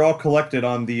they were all collected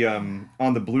on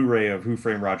the Blu-ray of Who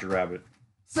Framed Roger Rabbit.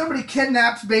 Somebody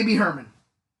kidnaps Baby Herman,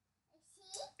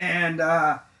 and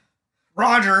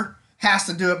Roger has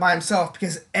to do it by himself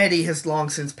because Eddie has long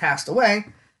since passed away.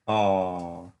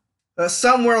 Oh.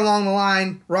 Somewhere along the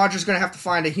line, Roger's going to have to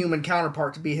find a human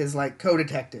counterpart to be his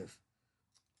co-detective.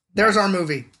 There's our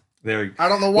movie. There. I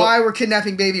don't know why we're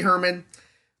kidnapping Baby Herman.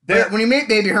 But when you meet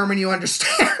Baby Herman, you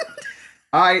understand.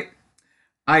 I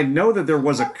know that there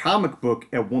was a comic book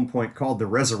at one point called The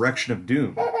Resurrection of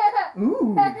Doom.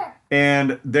 Ooh.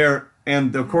 And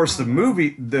of course the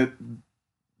movie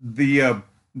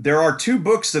there are two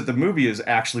books that the movie is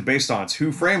actually based on. It's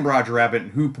Who Framed Roger Rabbit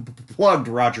and Who Plugged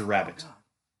Roger Rabbit.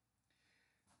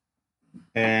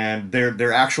 and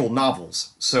they're actual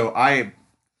novels. So I've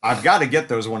got to get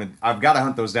those I've got to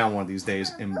hunt those down one of these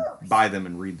days and buy them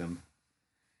and read them.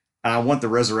 And I want the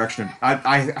Resurrection of...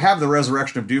 I have the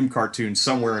Resurrection of Doom cartoon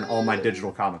somewhere in all my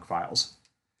digital comic files.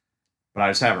 But I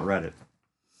just haven't read it.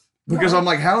 Because I'm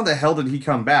like, how the hell did he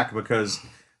come back? Because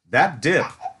that dip,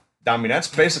 I mean, that's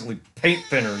basically paint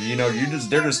thinner. You know,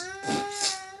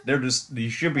 they're just, you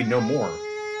should be no more.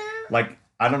 Like,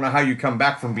 I don't know how you come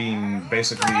back from being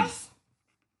basically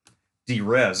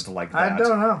de-resed like that. I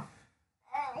don't know.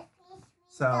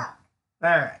 So, all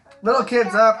right. Little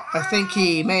kid's up. I think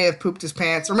he may have pooped his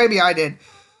pants, or maybe I did.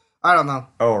 I don't know.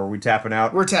 Oh, are we tapping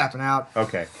out? We're tapping out.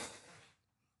 Okay.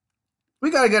 We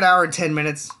got a good hour and 10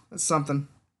 minutes. That's something.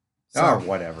 So, Oh,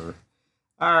 whatever.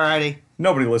 alrighty.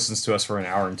 Nobody listens to us for an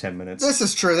hour and 10 minutes. This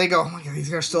is true. They go, oh my god, these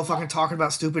guys are still fucking talking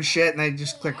about stupid shit, and they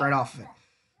just click right off of it.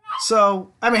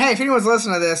 So, I mean, hey, if anyone's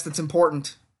listening to this that's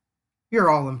important,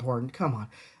 you're all important. Come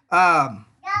on.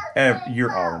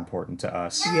 You're all important to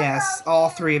us. Yes, all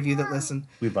three of you that listen.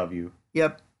 We love you.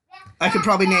 Yep. I could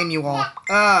probably name you all.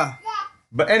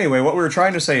 But anyway, what we were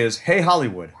trying to say is, hey,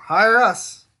 Hollywood. Hire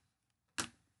us.